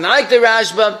pass not like the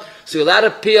Rashba, so you're allowed to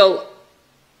peel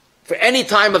for any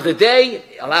time of the day,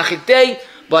 halachic day,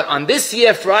 but on this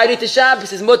year, Friday to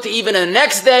Shabbos is Mutter even on the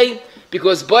next day,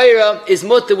 because Bayra is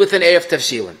Mutter with an Erev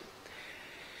Tashilin.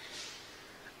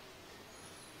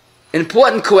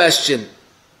 Important question.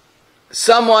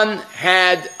 Someone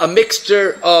had a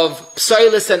mixture of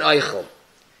psoilus and eichel.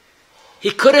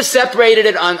 He could have separated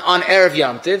it on Erev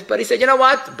Yom Tov, but he said, you know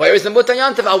what? Bayra is the Mutter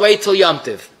Yom Tov, I'll wait till Yom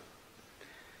Tov.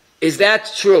 Is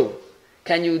that true?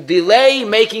 Can you delay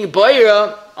making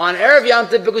Bayra on Erev Yom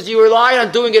Tov because you rely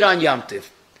on doing it on Yom Tov?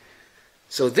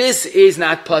 So this is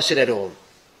not pashut at all.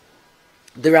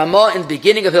 The Ramah in the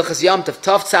beginning of Hichos Yom Tov,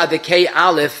 Tov Tzaddik Hey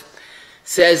Aleph,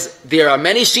 says there are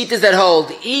many shittas that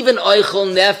hold even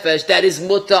oichel nefesh that is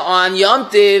mutter on Yom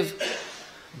Tiv,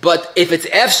 but if it's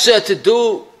efsha to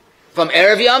do from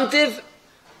Erev Yom Tiv,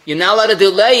 you're not allowed to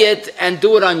delay it and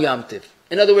do it on Yom Tiv.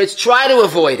 In other words, try to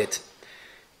avoid it.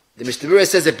 The Mishnah Berurah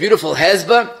says a beautiful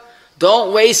hezbah,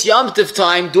 don't waste Yom Tiv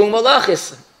time doing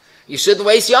malachis. You shouldn't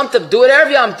waste Yom Tiv, do it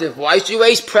Erev Yom Tiv. Why should you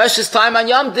waste precious time on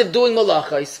Yom Tiv doing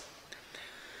malachis?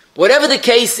 Whatever the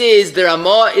case is, the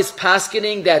Ramah is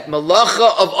paskening that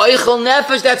malacha of oichel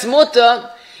nefesh, that's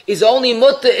mutter, is only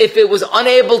mutter if it was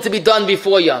unable to be done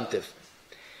before Yom Tov.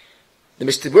 The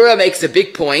Mishnah Berurah makes a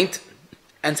big point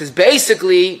and says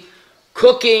basically,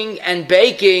 cooking and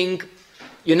baking,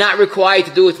 you're not required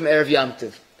to do it from Erev Yom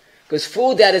Tov. Because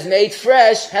food that is made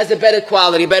fresh has a better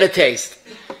quality, better taste.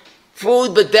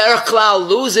 Food, but derech klal,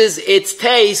 loses its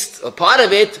taste, or part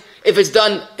of it, if it's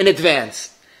done in advance.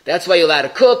 That's why you're allowed to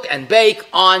cook and bake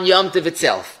on Yom Tov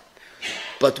itself.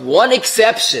 But one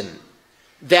exception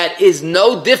that is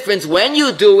no difference when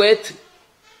you do it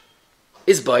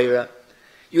is Bayra.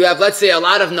 You have, let's say, a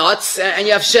lot of nuts and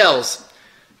you have shells.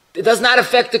 It does not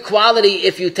affect the quality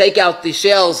if you take out the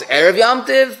shells Erev Yom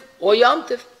Tov or Yom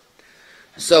Tov.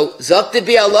 So, Zakti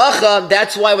bi Alacha,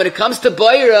 that's why when it comes to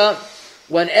Bayra,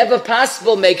 whenever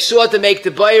possible, make sure to make the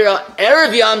Bayra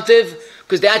Erev Yom Tov,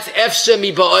 because that's efsha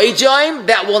mi ba'oijayim,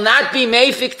 that will not be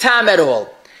meifik tam at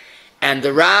all. And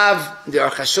the Rav, the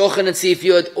Aruch HaShulchan and Sif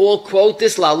Yud all quote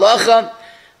this la'alacha,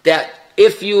 that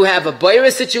if you have a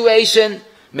bayra situation,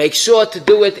 make sure to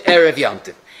do it Erev Yom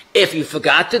Tov. If you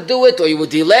forgot to do it or you were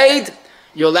delayed,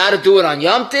 you're allowed to do it on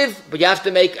Yom Tov, but you have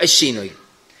to make a shinui.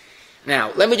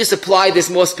 Now, let me just apply this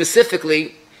more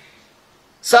specifically.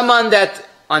 Someone that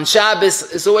on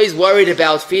Shabbos is always worried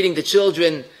about feeding the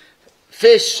children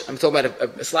fish. I'm talking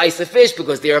about a slice of fish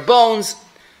because there are bones.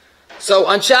 So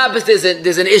on Shabbos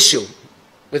there's an issue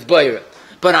with Bayra.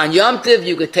 But on Yom Tov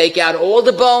you could take out all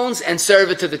the bones and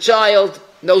serve it to the child.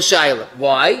 No shayla.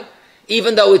 Why?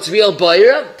 Even though it's real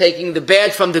Bayra, taking the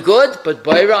bad from the good, but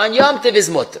Bayra on Yom Tov is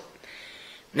mutter.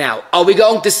 Now, are we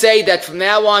going to say that from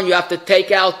now on you have to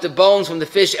take out the bones from the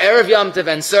fish Erev Yom Tov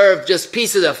and serve just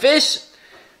pieces of fish?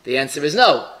 The answer is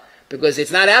no. Because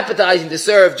it's not appetizing to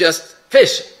serve just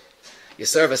fish. You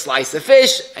serve a slice of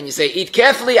fish, and you say, eat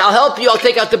carefully, I'll help you, I'll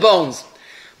take out the bones.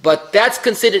 But that's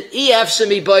considered EF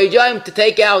Shemi Boyajim,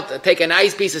 to take a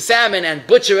nice piece of salmon and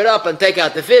butcher it up and take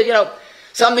out the fish.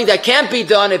 Something that can't be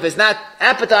done if it's not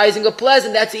appetizing or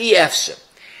pleasant, that's EF Shem.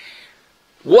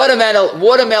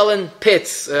 Watermelon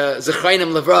pits,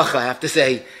 Zechainim Levracha, I have to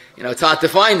say, it's hard to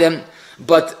find them,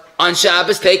 but on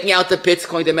Shabbos, taking out the pits,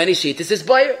 according to many shittas, is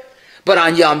Bayer. But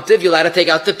on Yom Tov, you're allowed to take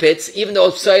out the pits, even though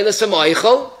it's Psoilus or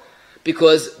Moichel,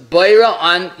 because Bayra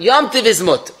on Yom Tov is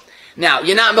mut. Now,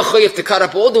 you're not mechuyev to cut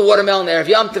up all the watermelon Erev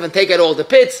Yom Tov and take out all the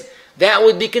pits. That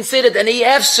would be considered an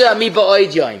efsha mi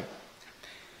ba'oidyaim.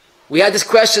 We had this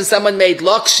question, someone made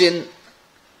lakshin,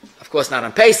 of course not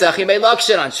on Pesach, he made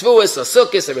lakshin on Shavuos or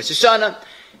Sukkot or Rosh Hashanah.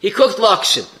 He cooked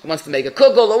lakshin. He wants to make a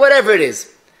kugel or whatever it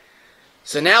is.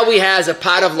 So now he has a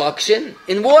pot of lakshin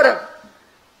in water.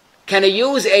 Can he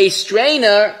use a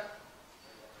strainer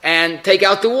and take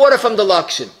out the water from the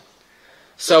lakshin?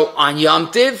 So on Yom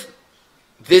Tov,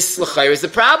 this l'chayr is the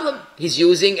problem. He's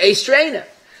using a strainer.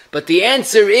 But the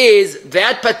answer is,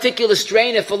 that particular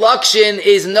strainer for lakshin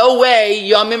is no way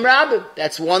Yomim Rabbim.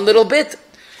 That's one little bit.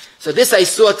 So this I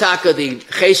saw taka, the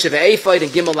Cheshev Eifod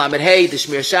and Gimel Lamed Hey, the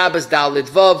Shmir Shabbos, Dal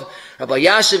Lidvav, Rabbi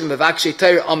Yashiv, Mevakshei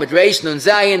Torah, Amid Reish, Nun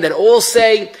Zayin, that all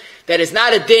say that it's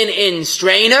not a din in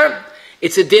strainer,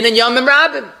 it's a din in Yomim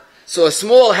Rabbim. So a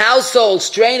small household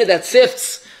strainer that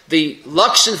sifts the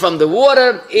lakshin from the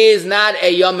water is not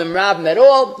a Yomim Rabbim at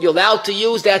all. You're allowed to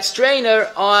use that strainer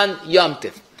on Yom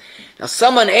Tov. Now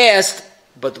someone asked,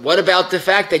 but what about the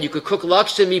fact that you could cook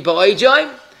lakshin mi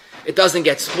ba'oijai? It doesn't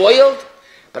get spoiled.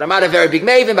 But I'm not a very big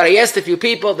maven, but I asked a few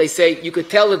people, they say you could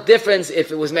tell the difference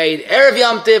if it was made Erev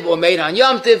Yom Tov or made on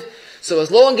Yom Tov. So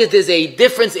as long as there's a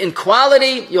difference in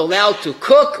quality, you're allowed to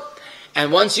cook.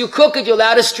 And once you cook it, you're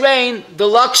allowed to strain the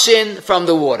lakshin from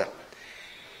the water.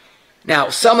 Now,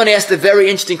 someone asked a very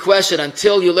interesting question.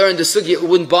 Until you learned the sugya, it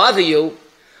wouldn't bother you.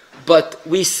 But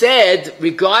we said,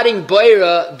 regarding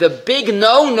boira, the big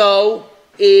no-no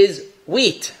is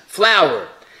wheat, flour.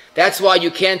 That's why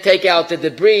you can't take out the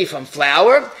debris from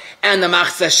flour. And the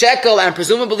machzah shekel, and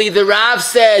presumably the Rav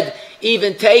said,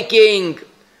 even taking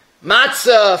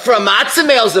matzah from matzah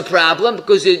meal is a problem,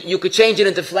 because you could change it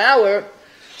into flour.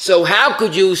 So how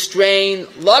could you strain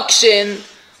lakshin?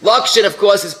 Lakshin, of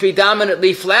course, is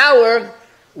predominantly flour.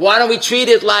 Why don't we treat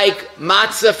it like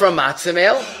matzah from matzah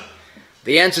meal?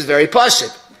 The answer is very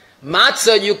pashut.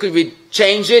 Matzah, you could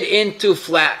change it into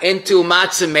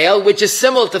matzah meal, which is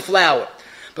similar to flour.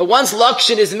 But once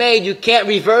lakshin is made, you can't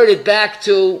revert it back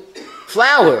to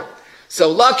flour.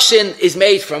 So lakshin is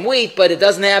made from wheat, but it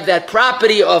doesn't have that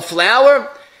property of flour.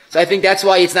 So I think that's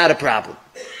why it's not a problem.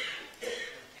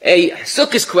 A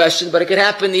sukkah's question, but it could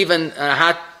happen even on a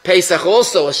hot Pesach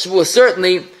also, a shvuah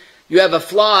certainly. You have a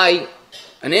fly,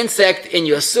 an insect in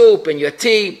your soup, in your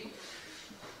tea.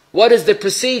 What is the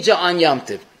procedure on Yom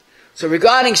Tov? So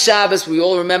regarding Shabbos, we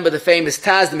all remember the famous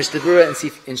Taz, the Mishnah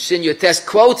Berurah in Shin Yotes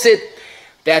quotes it,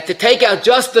 that to take out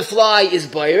just the fly is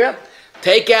boira.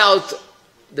 Take out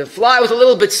the fly with a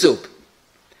little bit soup.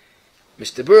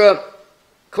 Mishnah Berurah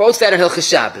quotes that in Hilchos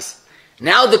Shabbos.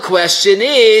 Now the question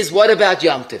is, what about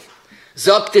Yom Tov?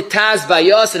 Zok the Taz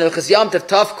Bayos and Hilchos Yom Tov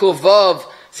Tov Kuvav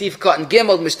Sif Cotton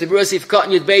Gimel Mishnah Berurah Sif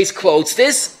Cotton Yud Beis quotes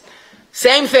this.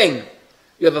 Same thing.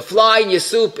 You have a fly in your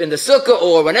soup in the sukkah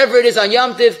or whenever it is on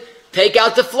Yom Tov, take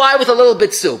out the fly with a little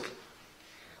bit soup.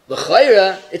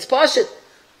 L'chayra, it's pashut.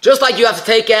 Just like you have to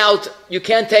take out, you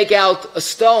can't take out a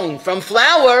stone from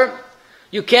flour,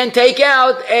 you can't take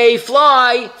out a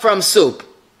fly from soup.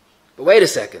 But wait a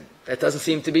second, that doesn't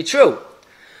seem to be true.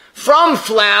 From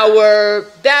flour,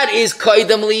 that is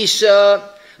koydem lisha,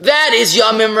 that is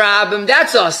yamim rabim,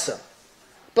 that's awesome.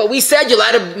 But we said you're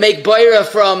allowed to make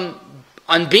boira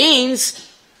on beans,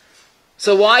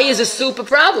 so why is a soup a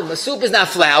problem? A soup is not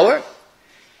flour.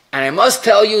 And I must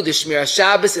tell you, the Shmir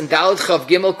Shabbos in Dalet Chav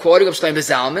Gimel, quoting of Shlomo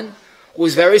Zalman,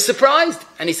 was very surprised.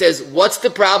 And he says, what's the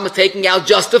problem with taking out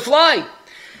just the fly?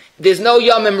 There's no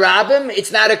Yomim Rabim,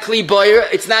 it's not a Kli Boyer,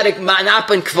 it's not a Manap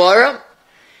and Kvara.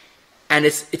 And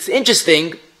it's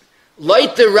interesting,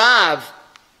 Loit the Rav,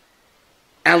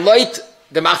 and Loit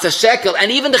the Machzah Shekel,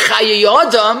 and even the Chaye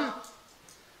Yodam,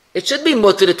 it should be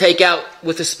mutter to take out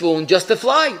with a spoon just the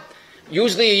fly.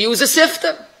 Usually you use a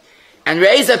sifter. And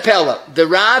Reza Pella, the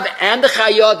Rav and the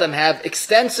Chayyodam have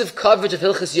extensive coverage of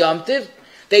Hilchos Yom Tov.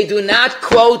 They do not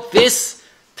quote this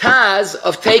Taz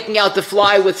of taking out the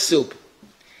fly with soup.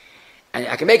 And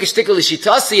I can make a shtickle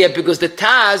l'shitasi here because the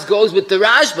Taz goes with the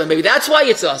Rashba. Maybe that's why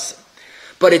it's awesome.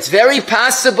 But it's very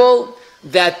possible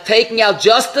that taking out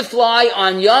just the fly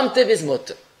on Yom Tov is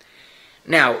mutter.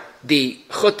 Now, the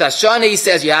Chut HaShani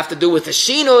says you have to do with the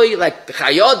Shinoi, like the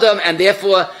Chayyodam, and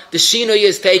therefore the Shinoi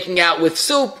is taking out with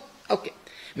soup. Okay.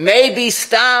 Maybe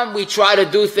stam, we try to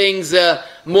do things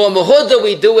more mahuda,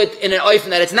 we do it in an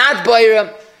oifen that it's not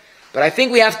boira. But I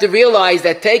think we have to realize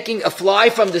that taking a fly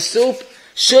from the soup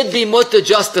should be mutter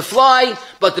just the fly,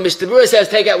 but the Mishnah Berurah says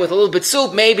take out with a little bit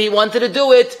soup. Maybe he wanted to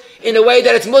do it in a way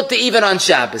that it's mutter even on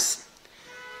Shabbos.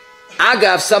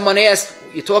 Agav, someone asked,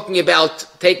 you're talking about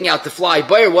taking out the fly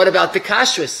boira, what about the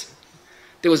kashrus?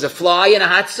 There was a fly in a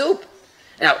hot soup.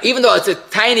 Now, even though it's a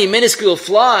tiny, minuscule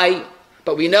fly,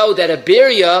 but we know that a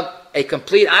birya, a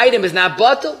complete item, is not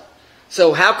batel.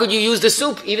 So how could you use the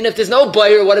soup? Even if there's no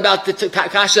boyer, what about the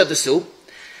kasha of the soup?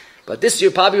 But this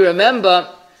you probably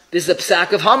remember, this is a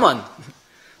psak of Haman.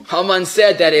 Haman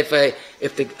said that if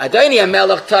the Adoni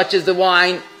HaMelech touches the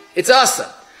wine, it's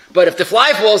awesome. But if the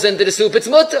fly falls into the soup, it's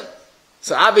mutter.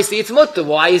 So obviously it's mutter.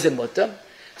 Why is it mutter?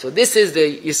 So this is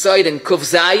the Yisoid in Kuf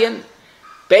Zayin.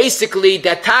 Basically,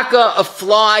 that taka of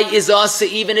fly is also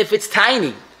even if it's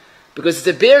tiny. Because it's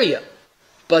a birya.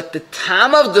 But the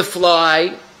tam of the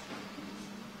fly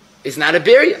is not a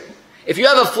birya. If you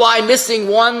have a fly missing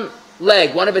one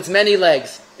leg, one of its many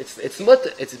legs, it's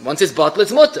mutter. Once it's bottle,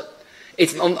 it's mutter.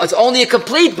 It's only a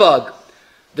complete bug.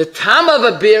 The tam of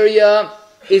a birya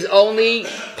is only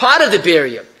part of the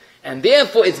birya. And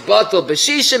therefore it's bottle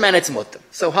b'shishim and it's mutter.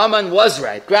 So Haman was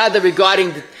right. Rather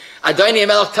regarding the Adoni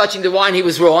HaMelech touching the wine, he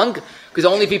was wrong. Because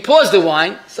only if he pours the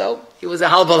wine, so he was a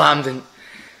halbal hamdin.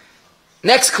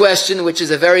 Next question, which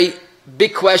is a very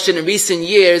big question in recent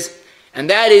years, and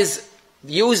that is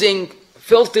using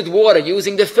filtered water,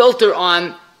 using the filter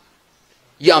on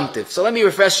Yom Tov. So let me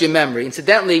refresh your memory.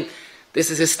 Incidentally, this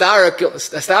is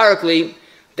historically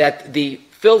that the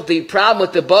problem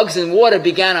with the bugs in water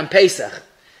began on Pesach.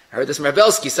 I heard this from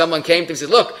Rebelsky. Someone came to him and said,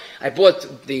 look, I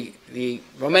bought the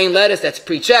romaine lettuce that's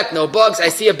pre-checked, no bugs. I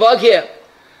see a bug here.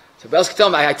 So Rebelsky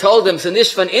told him, I told him, so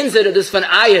nish van inzer, this van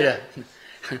ayere.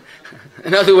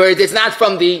 In other words, it's not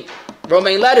from the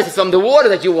romaine lettuce, it's from the water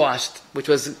that you washed, which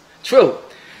was true.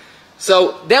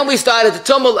 So then we started to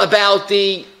tumble about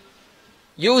the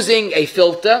using a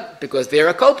filter, because there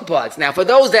are copepods. Now, for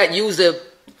those that use a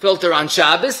filter on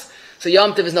Shabbos, so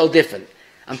Yom Tov is no different.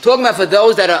 I'm talking about for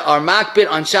those that are makbid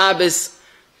on Shabbos,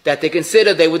 that they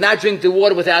consider they would not drink the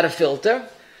water without a filter.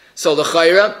 So the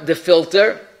chayra, the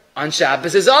filter on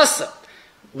Shabbos is awesome.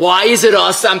 Why is it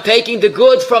awesome? I'm taking the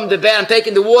good from the bad, I'm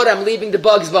taking the water, I'm leaving the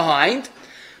bugs behind.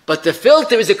 But the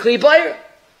filter is a kli bayra.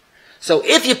 So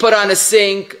if you put on a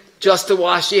sink just to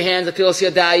wash your hands, atilas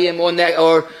yadayim,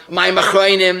 or mayim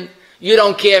achronim, you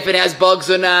don't care if it has bugs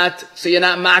or not, so you're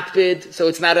not makbid, so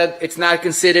it's not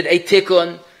considered a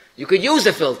tikkun. You could use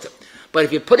a filter. But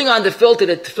if you're putting on the filter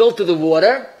to filter the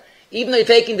water, even though you're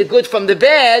taking the good from the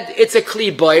bad, it's a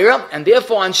kli bayra, and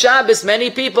therefore on Shabbos many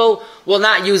people will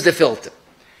not use the filter.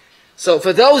 So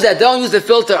for those that don't use the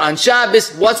filter on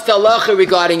Shabbos, what's the halacha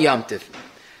regarding Yom Tov?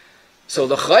 So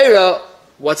the chayra,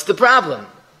 what's the problem?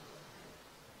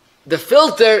 The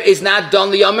filter is not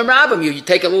done liyamim rabim. You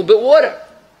take a little bit of water.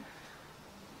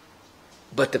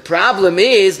 But the problem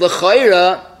is,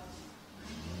 l'chayra,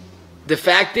 the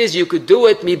fact is you could do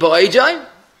it mi ba'ayjayim.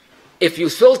 If you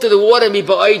filter the water mi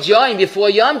ba'ayjayim before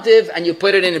Yom Tov and you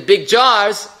put it in big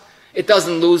jars, it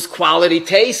doesn't lose quality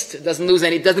taste. It doesn't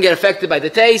get affected by the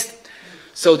taste.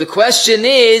 So the question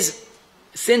is,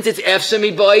 since it's efsha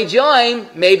mi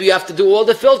ba'ayjayim, maybe you have to do all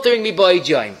the filtering mi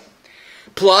ba'ayjayim.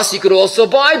 Plus, you could also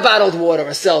buy bottled water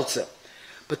or seltzer.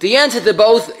 But the answer to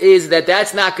both is that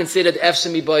that's not considered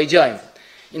efsha mi ba'ayjayim.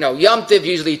 You know, Yom Tov,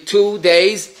 usually 2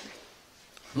 days,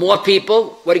 more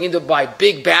people. What are you going to buy?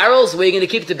 Big barrels? Where are you going to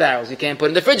keep the barrels? You can't put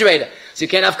in the refrigerator, so you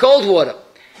can't have cold water.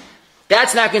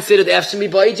 That's not considered efsha mi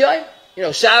ba'ayjayim. You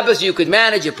know, Shabbos you could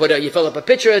manage, you fill up a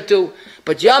pitcher or two,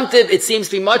 but Yom Tov it seems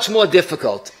to be much more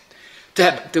difficult.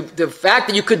 The fact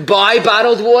that you could buy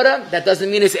bottled water, that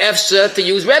doesn't mean it's efsha to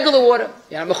use regular water.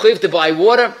 You know, I'm mechuyev to buy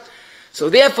water. So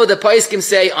therefore the poskim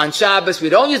say on Shabbos we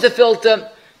don't use the filter.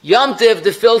 Yom Tov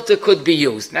the filter could be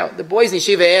used. Now the boys in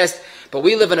Yeshiva asked, but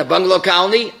we live in a bungalow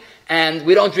colony and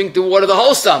we don't drink the water the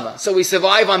whole summer, so we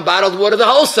survive on bottled water the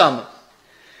whole summer.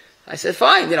 I said,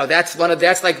 fine. You know, that's part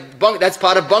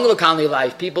of bungalow colony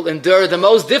life. People endure the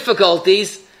most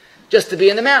difficulties just to be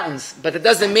in the mountains. But it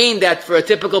doesn't mean that for a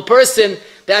typical person,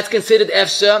 that's considered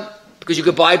efsha, because you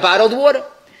could buy bottled water.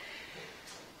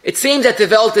 It seems that the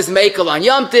Welt is mekel on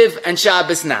Yom Tov and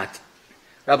Shabbos not.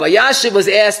 Rabbi Yashiv was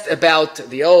asked about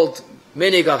the old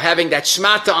minig of having that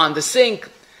shmata on the sink,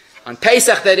 on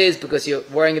Pesach that is, because you're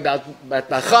worrying about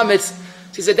chametz.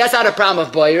 So he said, that's not a problem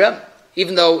of boira,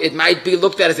 even though it might be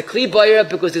looked at as a kli boira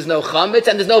because there's no chametz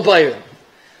and there's no boira.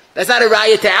 That's not a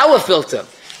raya to our filter.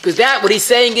 Because what he's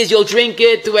saying is you'll drink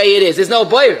it the way it is. There's no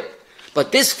boira.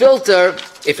 But this filter,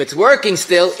 if it's working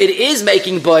still, it is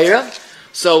making boira.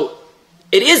 So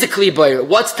it is a kli boira.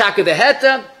 What's taka de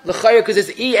heta? L'chayr, because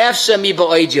it's efsha mi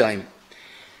ba'ayjayim.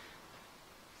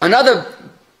 Another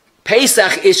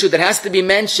Pesach issue that has to be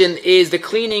mentioned is the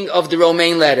cleaning of the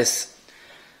romaine lettuce.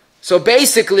 So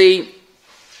basically,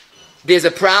 there's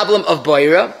a problem of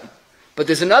boira, but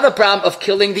there's another problem of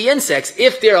killing the insects.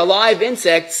 If they're alive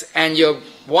insects and you're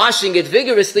washing it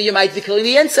vigorously, you might be killing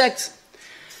the insects.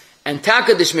 And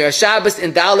Taka de Shmir Shabbos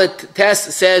in Dalet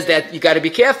Tes says that you got to be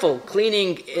careful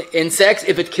cleaning insects.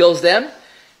 If it kills them,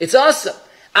 it's awesome.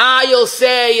 You'll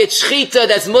say it's shchita,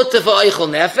 that's mutter for eichel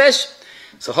nefesh.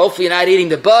 So hopefully you're not eating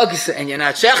the bugs and you're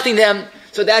not shechting them.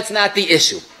 So that's not the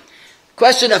issue.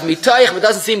 Question of mitoich, but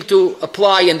doesn't seem to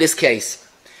apply in this case.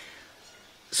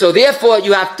 So therefore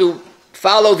you have to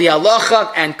follow the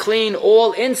halacha and clean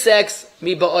all insects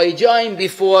mi ba'ayjayim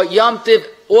before Yom Tov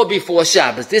or before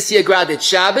Shabbos. This year, granted, it's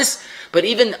Shabbos, but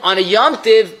even on a Yom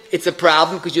Tov, it's a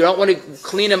problem because you don't want to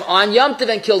clean them on Yom Tov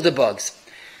and kill the bugs.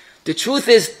 The truth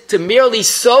is, to merely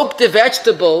soak the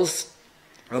vegetables,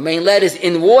 romaine lettuce,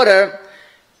 in water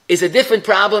is a different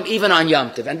problem even on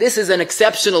Yom Tov. And this is an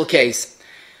exceptional case.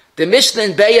 The Mishnah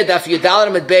in Be'ah Daf Yudal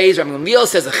Amud Beis, Rabbi Gamliel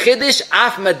says a chiddush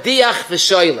af madiach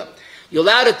v'shoyla. You're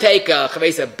allowed to take a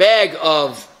bag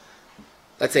of,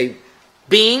 let's say,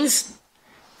 beans,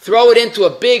 throw it into a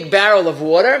big barrel of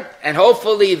water, and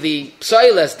hopefully the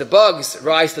psoilas, the bugs,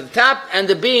 rise to the top, and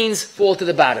the beans fall to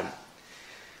the bottom.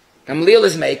 Gamliel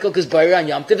is Mekel, because Boira on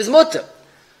Yom Tov is Mutter.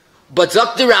 But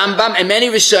Zok the Rambam and many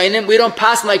Rishonim, we don't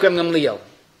pass like Ram Gamliel.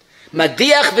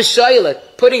 Madiach v'shoylet,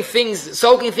 putting things,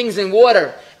 soaking things in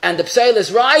water, and the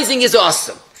pseilis rising is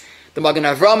awesome. The Magen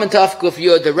Avram and Tafkuf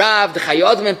Yod, the Rav, the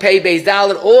Chayodim and Pei Beis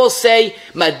Dalet all say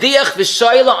Madiach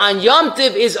v'shoylet on Yom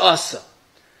Tov is awesome.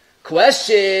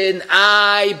 Question,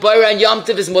 Boira on Yom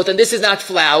Tov is Mutter, and this is not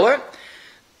flour.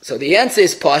 So the answer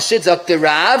is Pashit, Zok the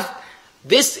Rav.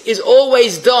 This is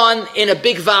always done in a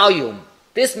big volume.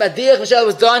 This Madiach v'shoylet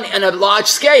was done on a large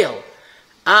scale.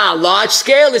 Large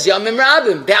scale is Yomim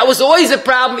Rabim. That was always a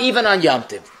problem even on Yom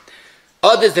Tov.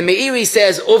 Others, the Meiri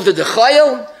says, Uvda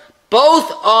Dechayel,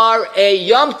 both are a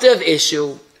Yom Tov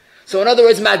issue. So in other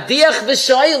words, Madiach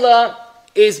v'shoyla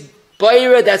is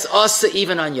Boira that's asa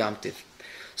even on Yom Tov.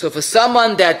 So for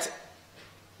someone that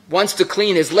wants to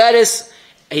clean his lettuce,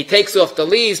 he takes off the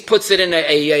leaves, puts it in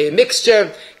a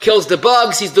mixture, kills the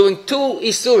bugs, he's doing 2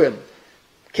 Isurim.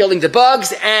 Killing the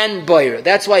bugs and Boira.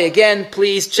 That's why again,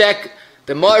 please check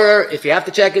the Morer, if you have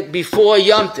to check it, before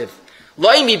Yom Tov.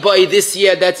 Loimi boy this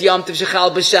year, that's Yom Tov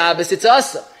Shechal B'Shabbos, it's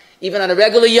asa. Even on a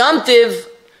regular Yom Tov,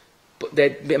 the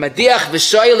Madiach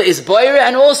v'shoyla is Boira,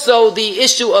 and also the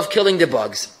issue of killing the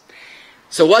bugs.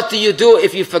 So what do you do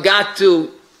if you forgot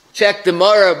to check the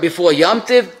Morer before Yom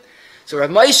Tov? So Rav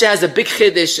Moshe has a big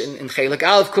chiddush in Chelik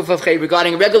Aleph Kuf Vav Chei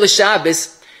regarding regular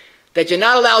Shabbos, that you're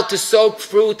not allowed to soak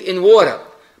fruit in water,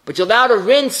 but you're allowed to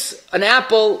rinse an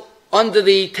apple under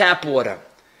the tap water.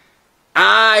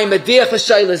 Madiach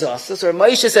v'shoyla is asa. So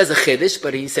Moshe says a chiddush,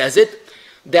 but he says it,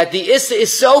 that the issa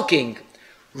is soaking.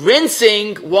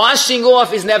 Rinsing, washing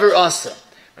off is never asa.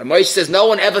 Moshe says no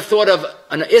one ever thought of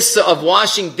an issa of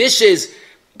washing dishes.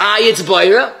 It's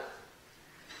boira.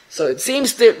 So it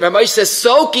seems that Moshe says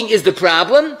soaking is the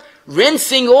problem.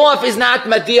 Rinsing off is not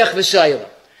madiach v'shoyla.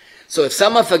 So if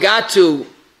someone forgot to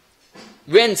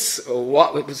rinse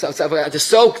or to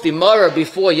soak the Morer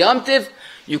before Yom Tov,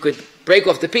 you could break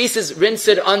off the pieces, rinse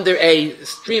it under a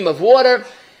stream of water,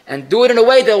 and do it in a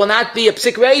way that will not be a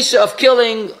psik reisha of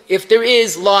killing if there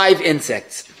is live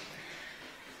insects.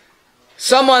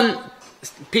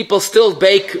 People still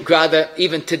bake, rather,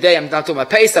 even today, I'm not talking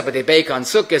about Pesach, but they bake on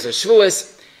Sukkot or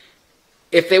Shavuos.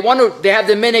 If they want to, they have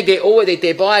the minig,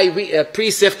 they buy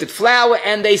pre-sifted flour,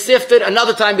 and they sift it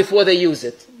another time before they use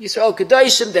it. Yisrael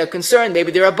Kedoshim, they're concerned,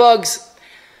 maybe there are bugs.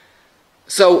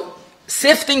 So,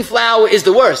 sifting flour is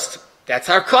the worst. That's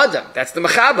our kodam. That's the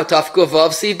mechaba, tafku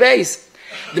vav siv beis.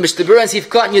 The Mishnah Berurah and Siv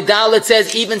Katan Yudalet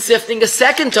says even sifting a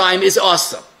second time is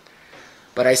awesome.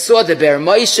 But I saw the Ber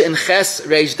Moshe in Ches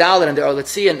Reish Dalet and the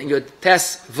Orletzian in Yud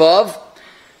Tes Vav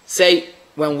say,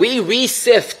 when we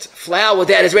re-sift flour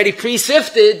that is already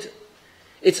pre-sifted,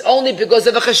 it's only because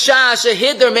of a chashash, a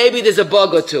hiddur, maybe there's a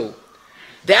bug or two.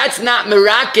 That's not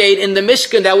miraked in the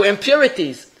Mishkan, that were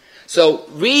impurities. So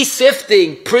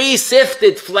re-sifting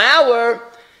pre-sifted flour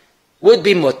would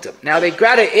be mutter. Now they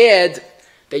gotta add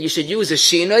that you should use a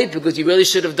shinoi because you really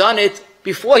should have done it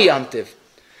before Yom Tov.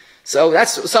 So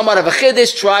that's somewhat of a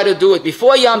chiddush. Try to do it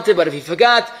before Yom Tov, but if you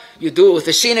forgot, you do it with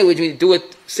a shinoi, which means do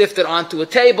it sifted onto a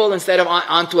table instead of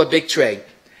onto a big tray.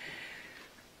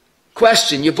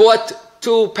 Question, you bought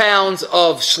 2 pounds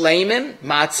of shleimim,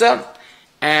 matzah,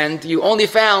 and you only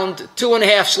found 2.5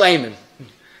 shleimim.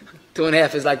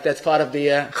 2.5 is like, that's part of the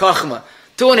chachma.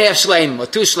 2.5 shleimim, or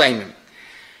 2 shleimim.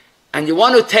 And you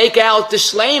want to take out the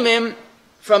shleimim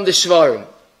from the shvarim.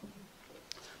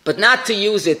 But not to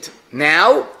use it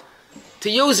now, to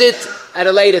use it at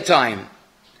a later time.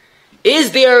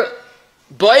 Is there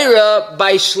boira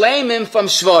by shleimim from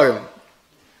shvarim?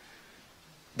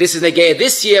 This is negay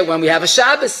this year when we have a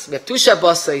Shabbos. We have 2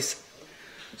 Shabbos.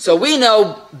 So we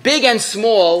know big and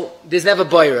small, there's never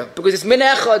boira, because it's min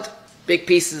echad. Big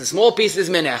pieces, small pieces,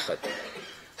 min echad.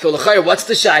 So l'chayr, what's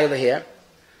the shayla here?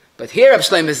 But here, Rav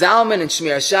Shlomo Zalman in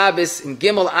Shmir Shabbos in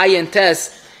Gimel Ayin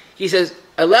Tes, he says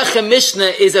a lechem mishnah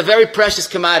is a very precious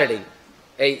commodity.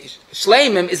 A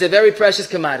shleimim is a very precious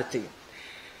commodity.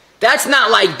 That's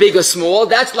not like big or small.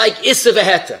 That's like issa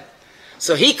v'heta.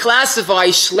 So he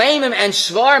classifies shleimim and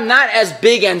shvarim not as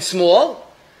big and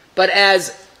small, but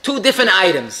as 2 different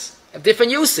items of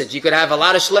different usage. You could have a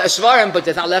lot of shvarim, but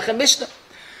there's not lechem mishnah.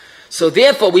 So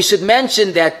therefore, we should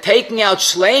mention that taking out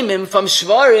shleimim from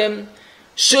shvarim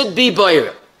should be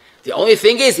boira. The only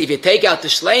thing is, if you take out the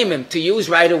shleimim to use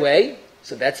right away,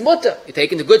 so that's mutter. You're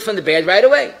taking the good from the bad right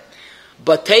away.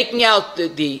 But taking out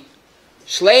the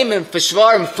shleimim for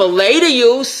shvarim for later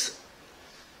use,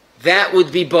 that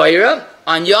would be boira.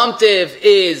 On Yom Tov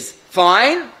is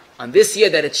fine. On this year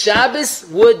that it's Shabbos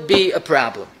would be a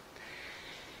problem.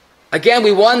 Again,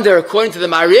 we wonder, according to the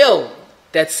Maril,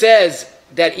 that says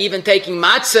that even taking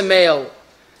matzah meal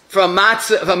from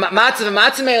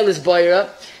matzah meal is boira,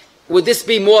 would this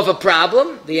be more of a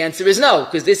problem? The answer is no,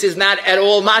 because this is not at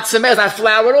all matzah meal, it's not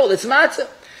flour at all, it's matzah.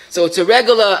 So it's a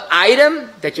regular item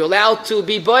that you're allowed to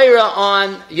be boira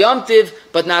on Yom Tov,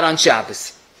 but not on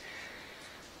Shabbos.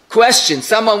 Question,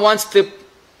 someone wants to,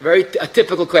 a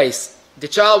typical case, the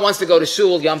child wants to go to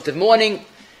shul Yom Tov morning,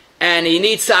 and he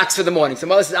needs socks for the morning. So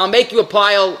mother says, I'll make you a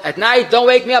pile at night, don't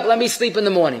wake me up, let me sleep in the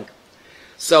morning.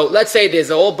 So let's say there's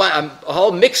a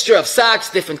whole mixture of socks,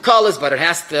 different colors, but it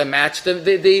has to match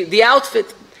the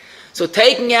outfit. So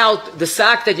taking out the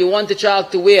sock that you want the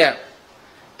child to wear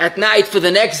at night for the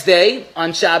next day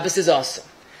on Shabbos is awesome.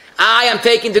 I am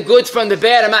taking the goods from the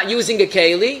bed, I'm not using a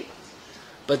keli,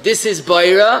 but this is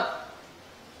boira.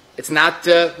 It's not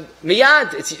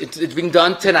miyad, it's being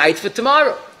done tonight for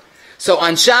tomorrow. So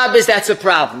on Shabbos, that's a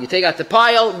problem. You take out the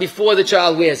pile before the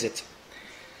child wears it.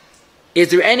 Is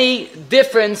there any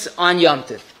difference on Yom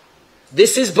Tov?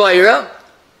 This is boira,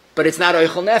 but it's not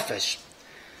oichel nefesh.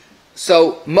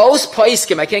 So most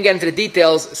poskim, I can't get into the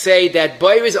details, say that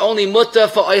boira is only mutter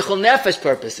for oichel nefesh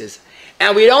purposes.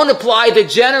 And we don't apply the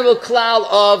general klal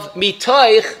of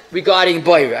mitoich regarding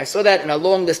boira. I saw that in a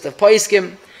long list of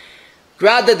poskim.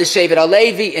 Grada the Shevet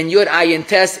Alevi and Yud Ayin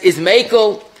Tes is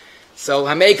mekel. So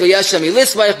hamekel yasham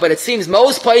ilismaich, but it seems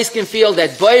most poskim feel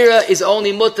that boira is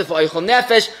only mutter for oichel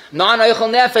nefesh.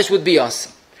 Non-oichel nefesh would be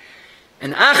awesome.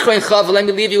 And achrein chav, let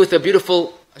me leave you with a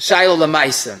beautiful shayla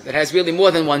lamaisa that has really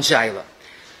more than one shayla.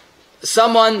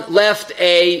 Someone left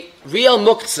a real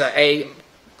muktzah, a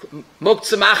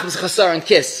muktzah machmas chasar and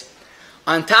kiss,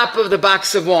 on top of the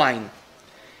box of wine.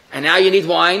 And now you need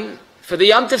wine for the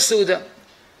Yom Tov Suda.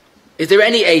 Is there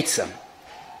any eitzah?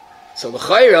 So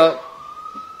l'chayra,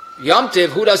 Yom Tov,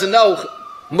 who doesn't know,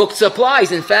 muktzah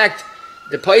applies. In fact,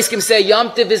 the poskim say Yom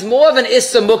Tov is more of an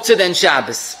issa muktzah than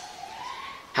Shabbos.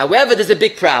 However, there's a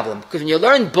big problem, because when you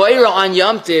learn boira on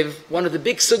Yom Tov, one of the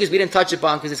big sugis we didn't touch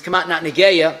upon because it's come out not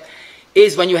negeya,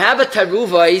 is when you have a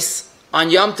taruvais on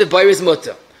Yom Tov, boira is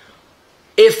mutter.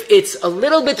 If it's a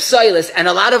little bit psailis and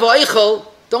a lot of oichel,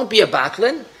 don't be a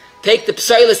batlin. Take the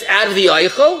psailis out of the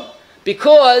oichel,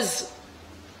 because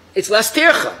it's less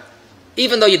tircha.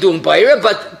 Even though you're doing boira,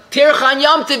 but tircha on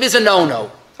Yom Tov is a no-no.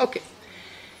 Okay.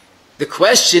 The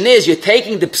question is, you're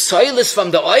taking the psailis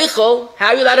from the oichel, how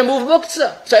are you allowed to move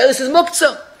muktzah? Psailis is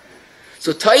muktzah.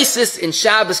 So Taisis in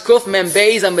Shabbos Kuf Mem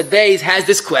Beis Amud Beis has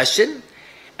this question,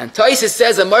 and Taisis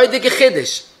says a mardik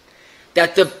chiddush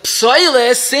that the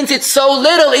psailis, since it's so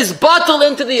little, is bottled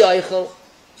into the oichel.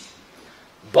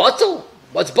 Bottle?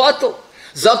 What's bottle?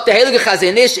 Zok the Heilige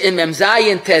Chazanish in Mem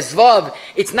Zayin Tezvav.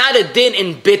 It's not a din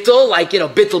in bittul, like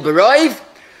bittul beroiv,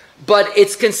 but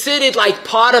it's considered like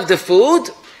part of the food.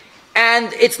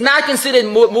 And it's not considered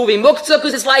moving muktzah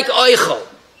because it's like oichel.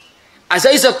 As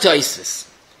I zok Taisis.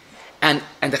 And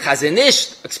the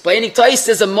Chazanish explaining Taisis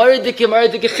is a mardik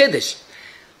chiddush.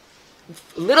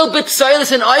 Little bit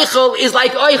psailis in oichel is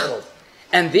like oichel.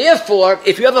 And therefore,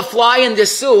 if you have a fly in the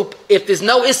soup, if there's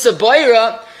no issa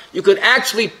boira, you could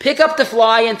actually pick up the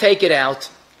fly and take it out.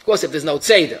 Of course, if there's no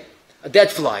tzeder, a dead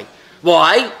fly.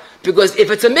 Why? Because if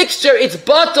it's a mixture, it's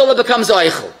bottle, it becomes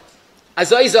oichel.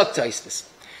 As I zok Taisis.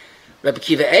 Rabbi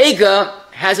Kiva Eiga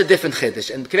has a different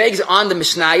chiddush, and Kiva Eiga is on the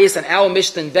Mishnayos and our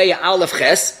Mishnah Beya Aleph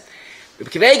Ches.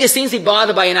 Rabbi Kiva Eiga seems to be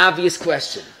bothered by an obvious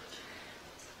question.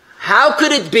 How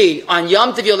could it be on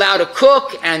Yom Tov you're allowed to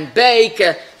cook and bake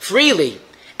freely,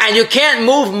 and you can't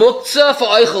move muktzah for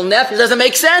oichel nefesh? It doesn't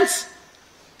make sense.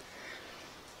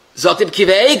 Zok Rabbi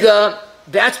Kiva Eiga,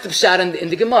 that's the pshat in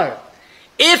the Gemara.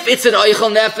 If it's an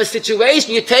oichel nefesh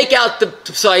situation, you take out the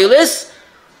psailis.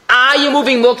 You're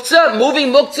moving muktzah? Moving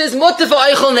muktzah is mutter for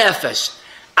oichel nefesh.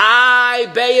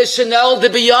 Beya Chanel de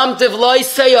b'Yom Tov loy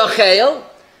seyachel.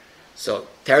 So,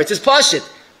 Teretz is pashit.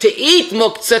 To eat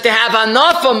muktzah, to have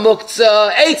anah from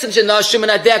muktzah, eitzim shenashim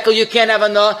and adekel, you can't have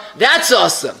anah. That's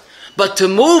awesome. But to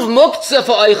move muktzah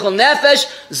for oichel nefesh,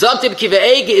 Zok Rabbi Kiva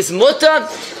Eiga is mutter,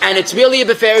 and it's really a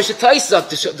beferish Taisis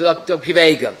Zok Rabbi Kiva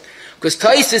Eiga. Because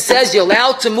Taisis says you're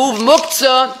allowed to move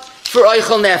muktzah for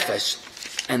oichel nefesh.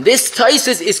 And this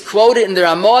Taisis is quoted in the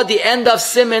Ramah, the end of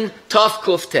Siman Tov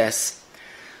Kuf Tes.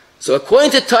 So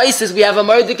according to Taisis, we have a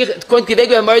mardik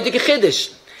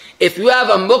chiddush. If you have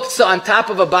a muktzah on top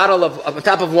of a bottle on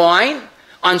top of wine,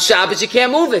 on Shabbos you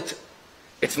can't move it.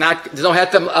 It's not, there's no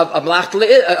heter of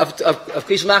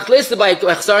klish mlacht list by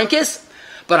chasar and kiss.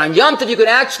 But on Yom Tov you could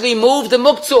actually move the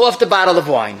muktzah off the bottle of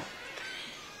wine.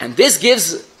 And this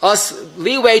gives us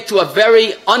leeway to a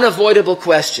very unavoidable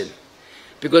question.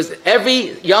 Because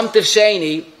every Yom Tov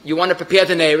Sheni, you want to prepare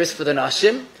the neiris for the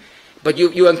nashim, but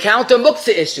you encounter muktzah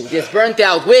issue. There's burnt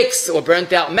out wicks, or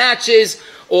burnt out matches,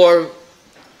 or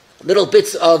little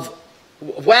bits of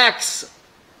wax.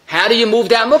 How do you move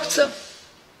that muktzah?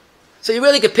 So you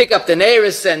really could pick up the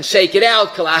neiris and shake it out.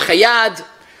 Kalachayad.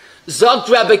 Zogt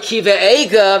Rabbi Kiva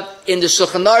Eiga in the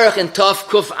Shulchan Aruch in Tov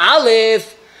Kuf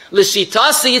Aleph.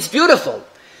 L'shitasi, it's beautiful.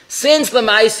 Since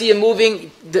Lamaisi you're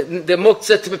moving the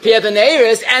muktzah to prepare the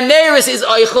neiris, and neiris is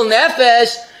oichel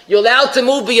nefesh, you're allowed to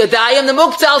move b'yadayim the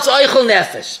muktzah to oichel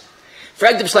nefesh.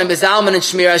 Frag the B'Shleim Bezalman and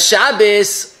Shmir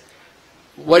HaShabbos.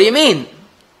 What do you mean?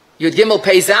 Yud Gimel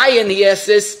Pei Zayin, he asks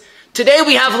this. Today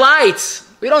we have lights.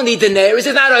 We don't need the neiris.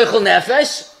 It's not oichel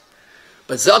nefesh.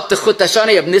 But Zok the Chut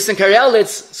Hashani of Nisan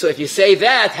Karelitz. So if you say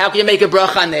that, how can you make a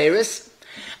bracha on neiris?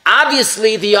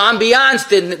 Obviously, the ambiance,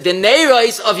 the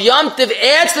neiros of Yom Tov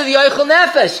adds to the oichel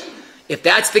nefesh. If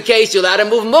that's the case, you're allowed to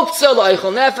move muktzah,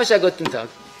 oichel nefesh, a guten Tag.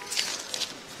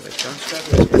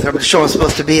 Rabbi Shon was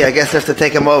supposed to be here. I guess I have to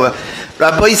take him over.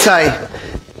 Rabbi Isai,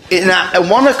 at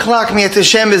 1 o'clock, Miyat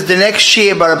Hashem is the next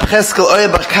year by Rabbi Cheskel, Oyer,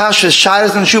 Bar Kashrus,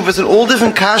 Shires and Shuvas, and all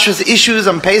different Kashrus issues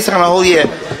on Pesach and the whole year.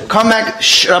 Come back,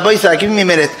 Rabbi Isai, give me a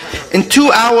minute. In 2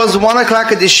 hours, 1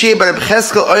 o'clock at this year by Rabbi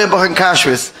Cheskel, Oyer, Bar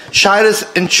Kashrus, Shires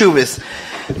and Shuvas.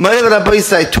 Moreover, Rabbi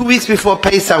Isai, 2 weeks before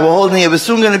Pesach, we're holding here. We're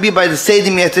soon going to be by the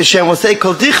Seder Miyat Hashem. We'll say,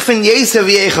 Kol dich fin Yesav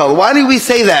Yechal. Why do we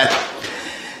say that?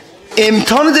 In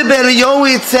Tone de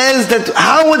Beriyowi it says that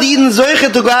how would Eden Zoiche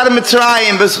to go out of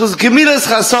Mitzrayim, B'schus Gemilas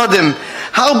Chasodim.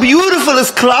 How beautiful is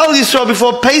Klal Yisrael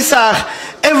before Pesach.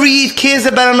 Every Eid cares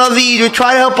about another Eid. We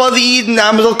try to help other Eid.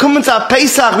 Now, coming to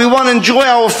Pesach, we want to enjoy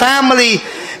our family.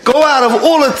 Go out of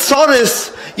all its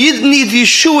tzoros. You need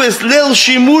Yeshua's Lil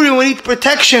Shimuri, we need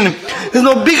protection. There's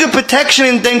no bigger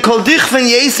protection than Kol Dich Ven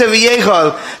Yesav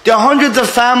Yechal. There are hundreds of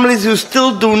families who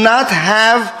still do not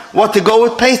have what to go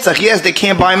with Pesach. Yes, they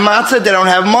can't buy matzah, they don't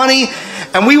have money,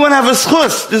 and we want to have a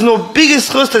schus. There's no bigger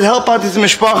schus to help out these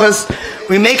mishpachas.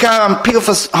 We make our appeal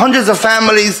for hundreds of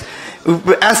families.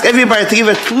 We ask everybody to give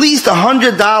at least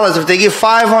 $100. If they give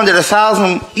 500,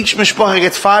 1,000, each mishpacha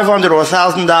gets $500 or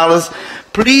 $1,000.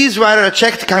 Please write out a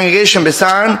check to Congregation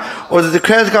Besan or to the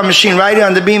credit card machine right here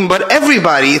on the beam. But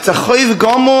everybody, it's a choiv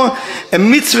gomo, a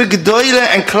mitzvah gedoyle,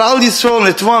 and Klal Yisrael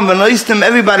and Etvam v'noistim.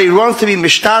 Everybody wants to be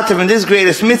mishtatev in this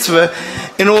greatest mitzvah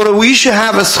in order we should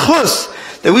have a schus,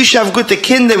 that we should have good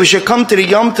kinder, we should come to the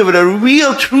Yom Tov with a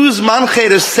real true mancher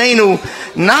of seinu,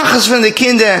 nachas from the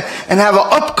kinder, and have an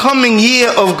upcoming year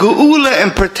of geula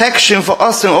and protection for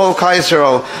us and all Klal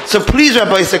Yisrael. So please,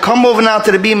 Rabbi, say, come over now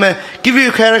to the bima, give you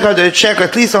a credit card or a check, or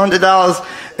at least $100,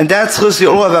 and that's schus you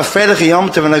all have a freiliche Yom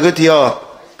Tov and a good year.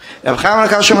 Ja, wir haben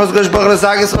Hashem has Gosh Baruch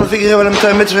sagen es und figure wir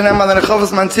mit mitnehmen an der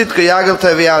Chofes man zit gejagelt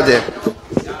teviade.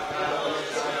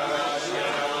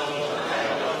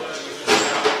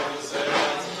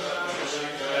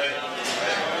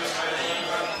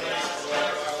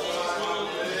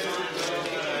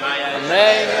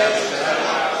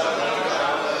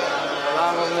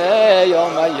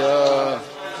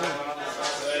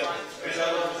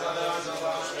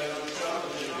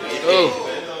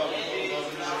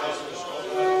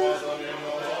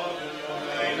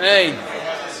 Amen.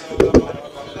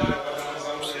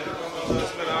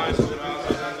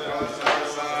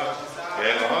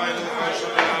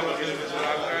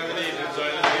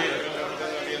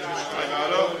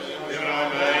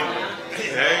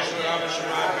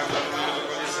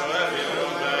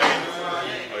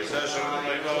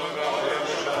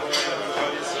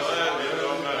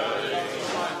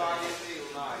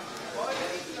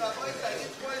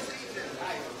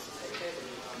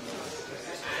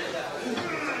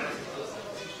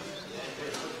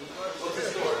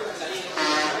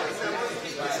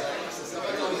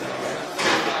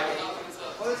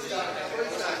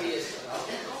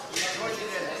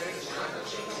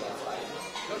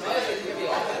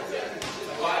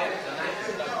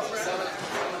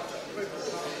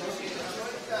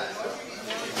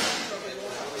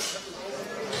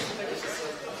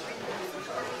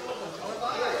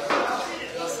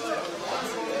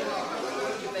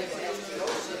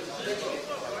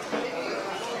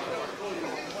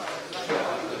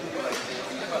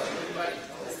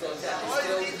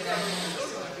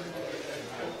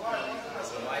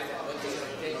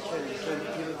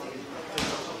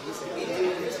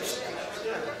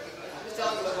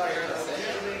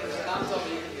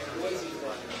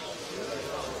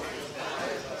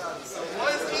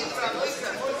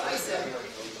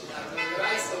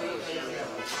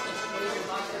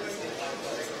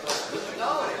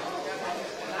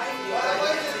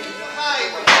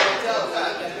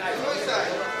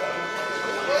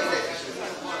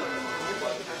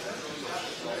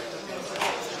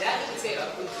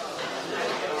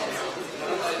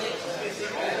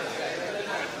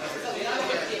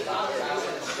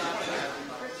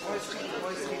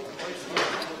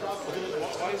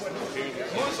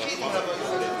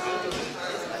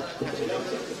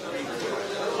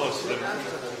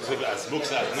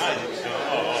 books at night. Okay.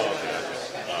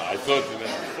 I thought you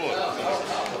meant before.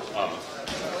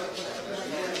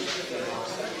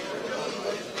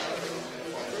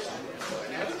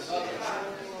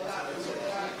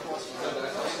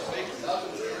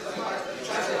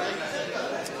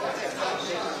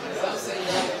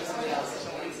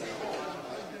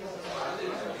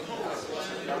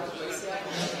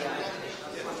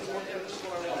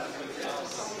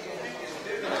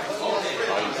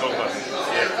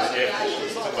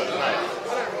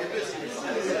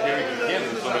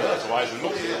 Why is it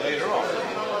looking later on?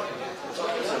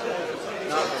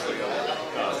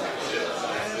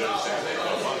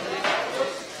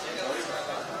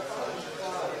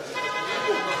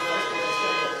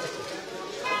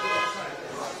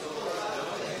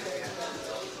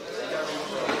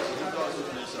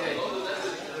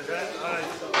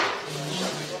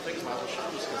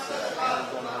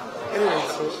 Anyway,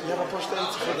 so you have a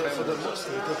postulate for the mosque.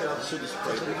 You take it out to the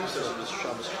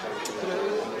Shabbos.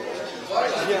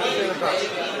 Yeah,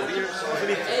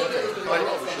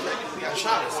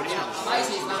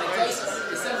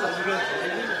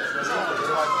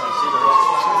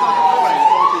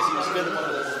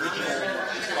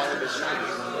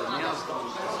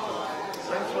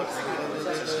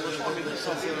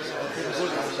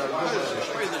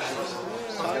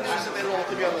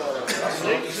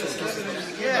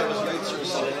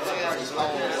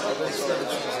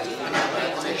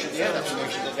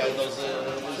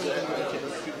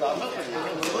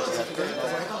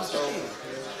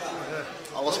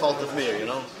 Alles valt het meer, you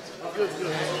know. Good.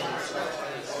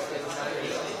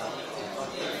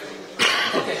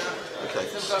 Okay.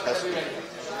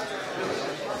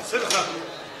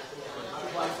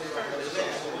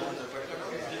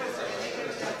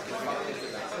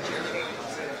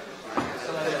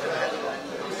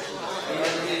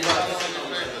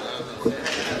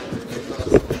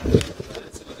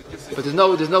 But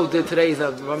there's no today is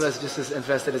Rambam is just as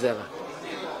invested as ever.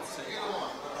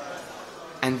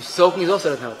 And soaking is also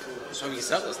doesn't help. So you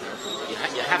sell this now.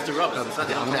 You have to rub it.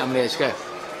 I'm there, okay.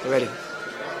 You're ready.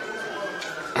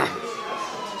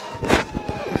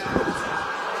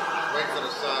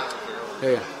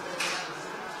 Here you go.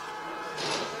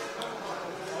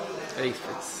 Very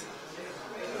fits.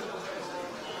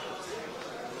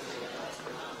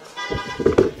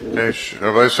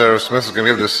 Rabbi Sarah Smith is going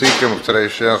to give the Sikkim of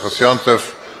today's Hichos Yom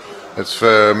Tov. It's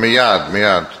for Miyad.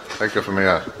 Take it for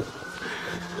Miyad.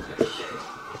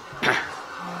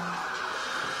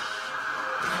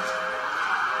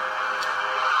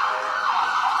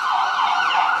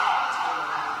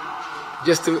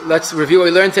 Let's review what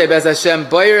we learned today. Bez Hashem,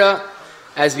 Boira,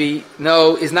 as we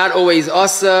know, is not always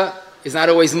Asa, is not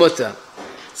always Mutta.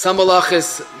 Some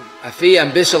halachas, Afi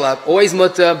and Bishal, are always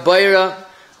Mutta. Boira,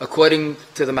 according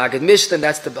to the Maggid Mishnah,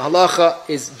 that's the halacha,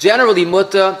 is generally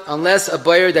Mutta, unless a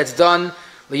Boira that's done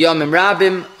L'Yomim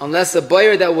Rabim, unless a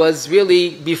Boira that was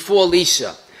really before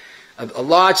Lisha. A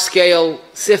large scale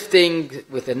sifting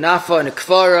with a Nafa and a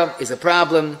Kvara is a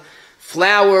problem.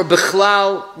 Flour,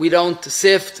 Bichlal, we don't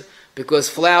sift, because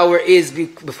flour is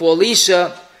before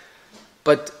Lisha,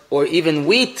 or even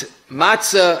wheat,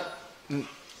 matzah,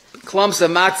 clumps of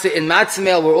matzah in matzah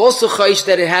meal, we're also chayish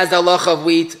that it has the halacha of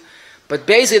wheat. But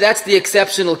basically that's the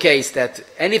exceptional case, that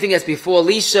anything that's before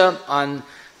Lisha on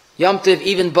Yom Tov,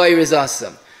 even Boira is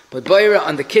awesome. But Boira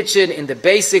on the kitchen, in the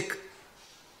basic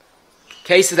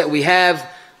cases that we have,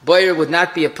 Boira would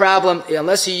not be a problem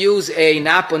unless you use a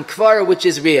napun kvara, which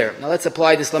is rare. Now let's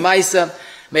apply this lamaisa.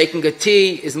 Making a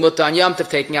tea is mutta on Yom Tov,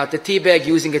 taking out the tea bag,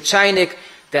 using a chainik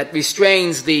that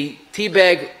restrains the tea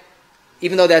bag,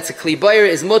 even though that's a kli boira,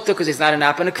 is mutta because it's not an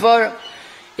apple and a kvara.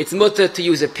 It's mutta to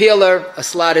use a peeler, a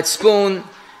slotted spoon,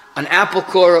 an apple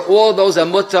core. All those are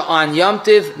mutta on Yom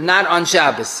Tov, not on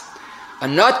Shabbos. A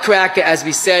nutcracker, as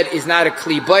we said, is not a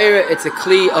kli boira, it's a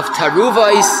kli of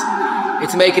taruvais.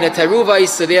 It's making a taruvais,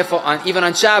 so therefore even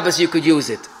on Shabbos you could use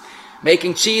it.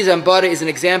 Making cheese and butter is an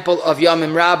example of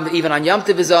Yomim Rab, even on Yom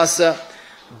Tov is asa.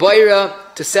 Boira,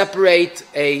 to separate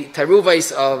a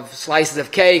taruvais of slices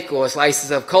of cake or slices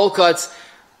of cold cuts.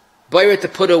 Boira, to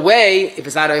put away, if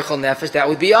it's not eichel nefesh, that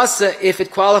would be asa if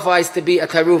it qualifies to be a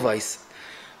taruvais.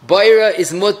 Boira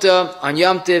is mutta on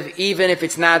Yom Tov, even if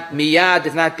it's not miyad,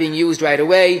 it's not being used right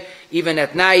away, even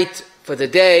at night for the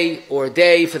day or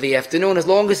day for the afternoon, as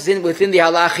long as it's within the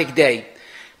halachic day.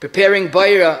 Preparing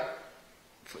boira,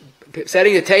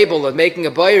 setting the table or making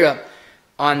a boira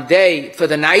on day for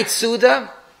the night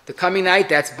suda, the coming night,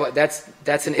 that's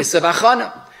an issa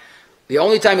v'achana. The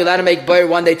only time you're allowed to make boira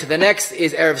one day to the next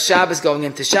is Erev Shabbos going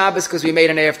into Shabbos, because we made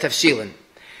an Erev Tavshilin.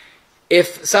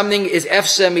 If something is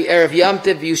efshem Erev Yom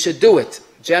Tov, you should do it.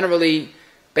 Generally,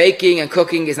 baking and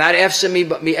cooking is not efshami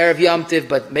but mi erev Yom Tov,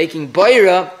 but making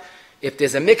boira, if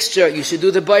there's a mixture, you should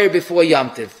do the boira before Yom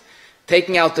Tov.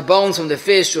 Taking out the bones from the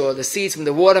fish or the seeds from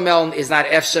the watermelon is not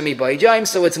efshami boira,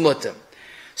 so it's mutter.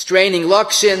 Straining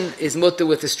lakshin is mutter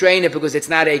with the strainer because it's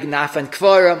not a gnaf and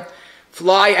kvara.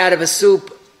 Fly out of a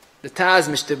soup, the Taz,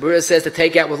 Mr. Burra says to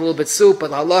take out with a little bit soup,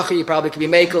 but halacha you probably can be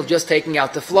makel just taking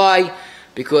out the fly,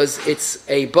 because it's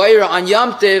a boira on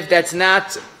Yom Tov that's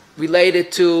not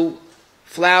related to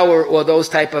flour or those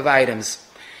type of items.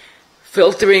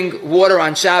 Filtering water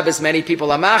on Shabbos, many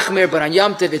people are machmir, but on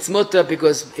Yom Tov it's mutter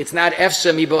because it's not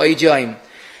efsha mi ba'oijayim.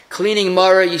 Cleaning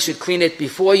mara, you should clean it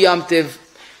before Yom Tov.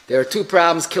 There are two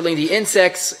problems: killing the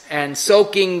insects and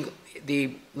soaking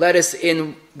the lettuce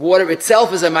in water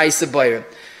itself is a ma'aseh boira.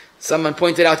 Someone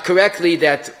pointed out correctly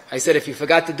that I said if you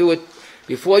forgot to do it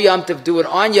before Yom Tov, do it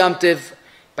on Yom Tov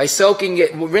by soaking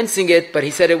it, rinsing it. But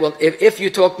he said it will. If you're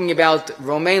talking about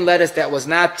romaine lettuce that was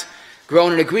not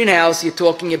grown in a greenhouse, you're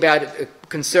talking about a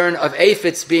concern of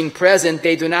aphids being present.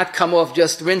 They do not come off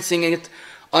just rinsing it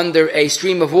under a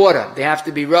stream of water. They have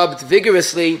to be rubbed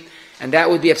vigorously, and that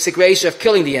would be a psik reisha of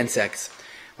killing the insects.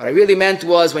 What I really meant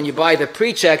was when you buy the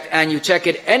pre-checked and you check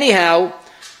it anyhow,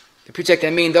 the pre-checked I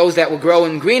mean those that will grow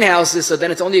in greenhouses, so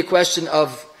then it's only a question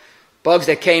of bugs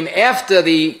that came after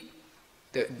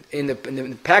in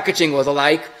the packaging or the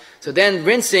like. So then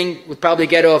rinsing would probably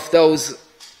get off those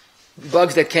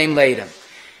bugs that came later.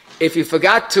 If you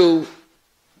forgot to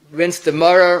rinse the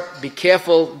maror, be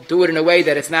careful, do it in a way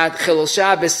that it's not chilul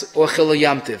Shabbos or chilul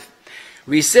Yom Tov.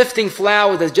 Resifting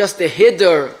flour that's just a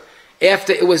hiddur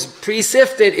after it was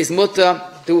pre-sifted is mutter,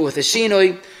 do it with a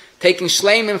shinoi. Taking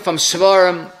shleimim from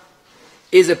shvarim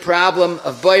is a problem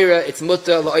of boira, it's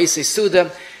mutter la'isei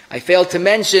suda. I failed to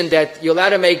mention that you're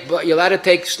allowed to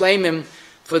take shleimim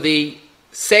for the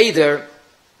seder,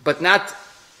 but not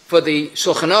for the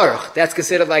Shulchan Aruch. That's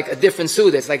considered like a different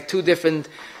suda. It's like two different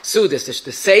sudas.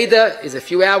 The seder is a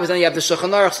few hours, then you have the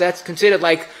Shulchan Aruch, so that's considered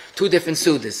like two different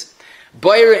sudas.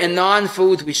 Boira and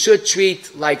non-food we should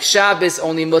treat like Shabbos,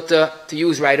 only mutter to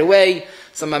use right away.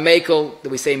 Some are mekel that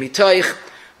we say mitoich.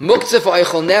 Muktzah for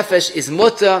eichel nefesh is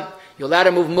mutter. You're allowed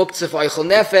to move muktzah for eichel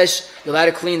nefesh. You're allowed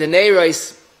to clean the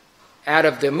neiros out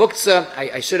of the muktzah.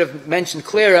 I should have mentioned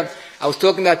clearer. I was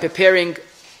talking about preparing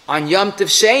on Yom Tov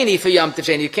Sheni for Yom Tov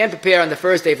Sheni. You can't prepare on the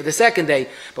first day for the second day.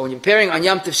 But when you're preparing on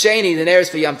Yom Tov Sheni, the neiros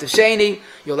for Yom Tov Sheni,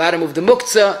 you're allowed to move the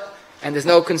muktzah, and there's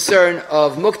no concern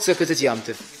of muktzah because it's Yom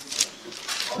Tov.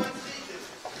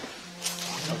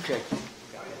 Okay.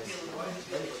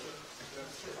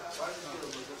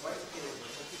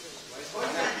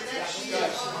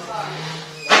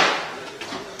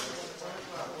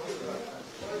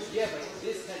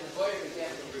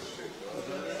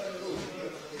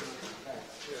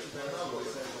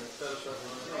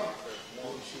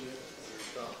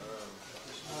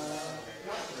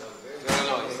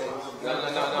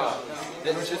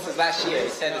 This was last year. He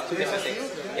said two different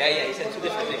things. Yeah, he said two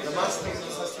different things.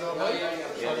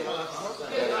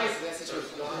 Yeah. Nice. That's the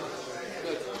truth.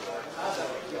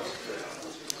 Good.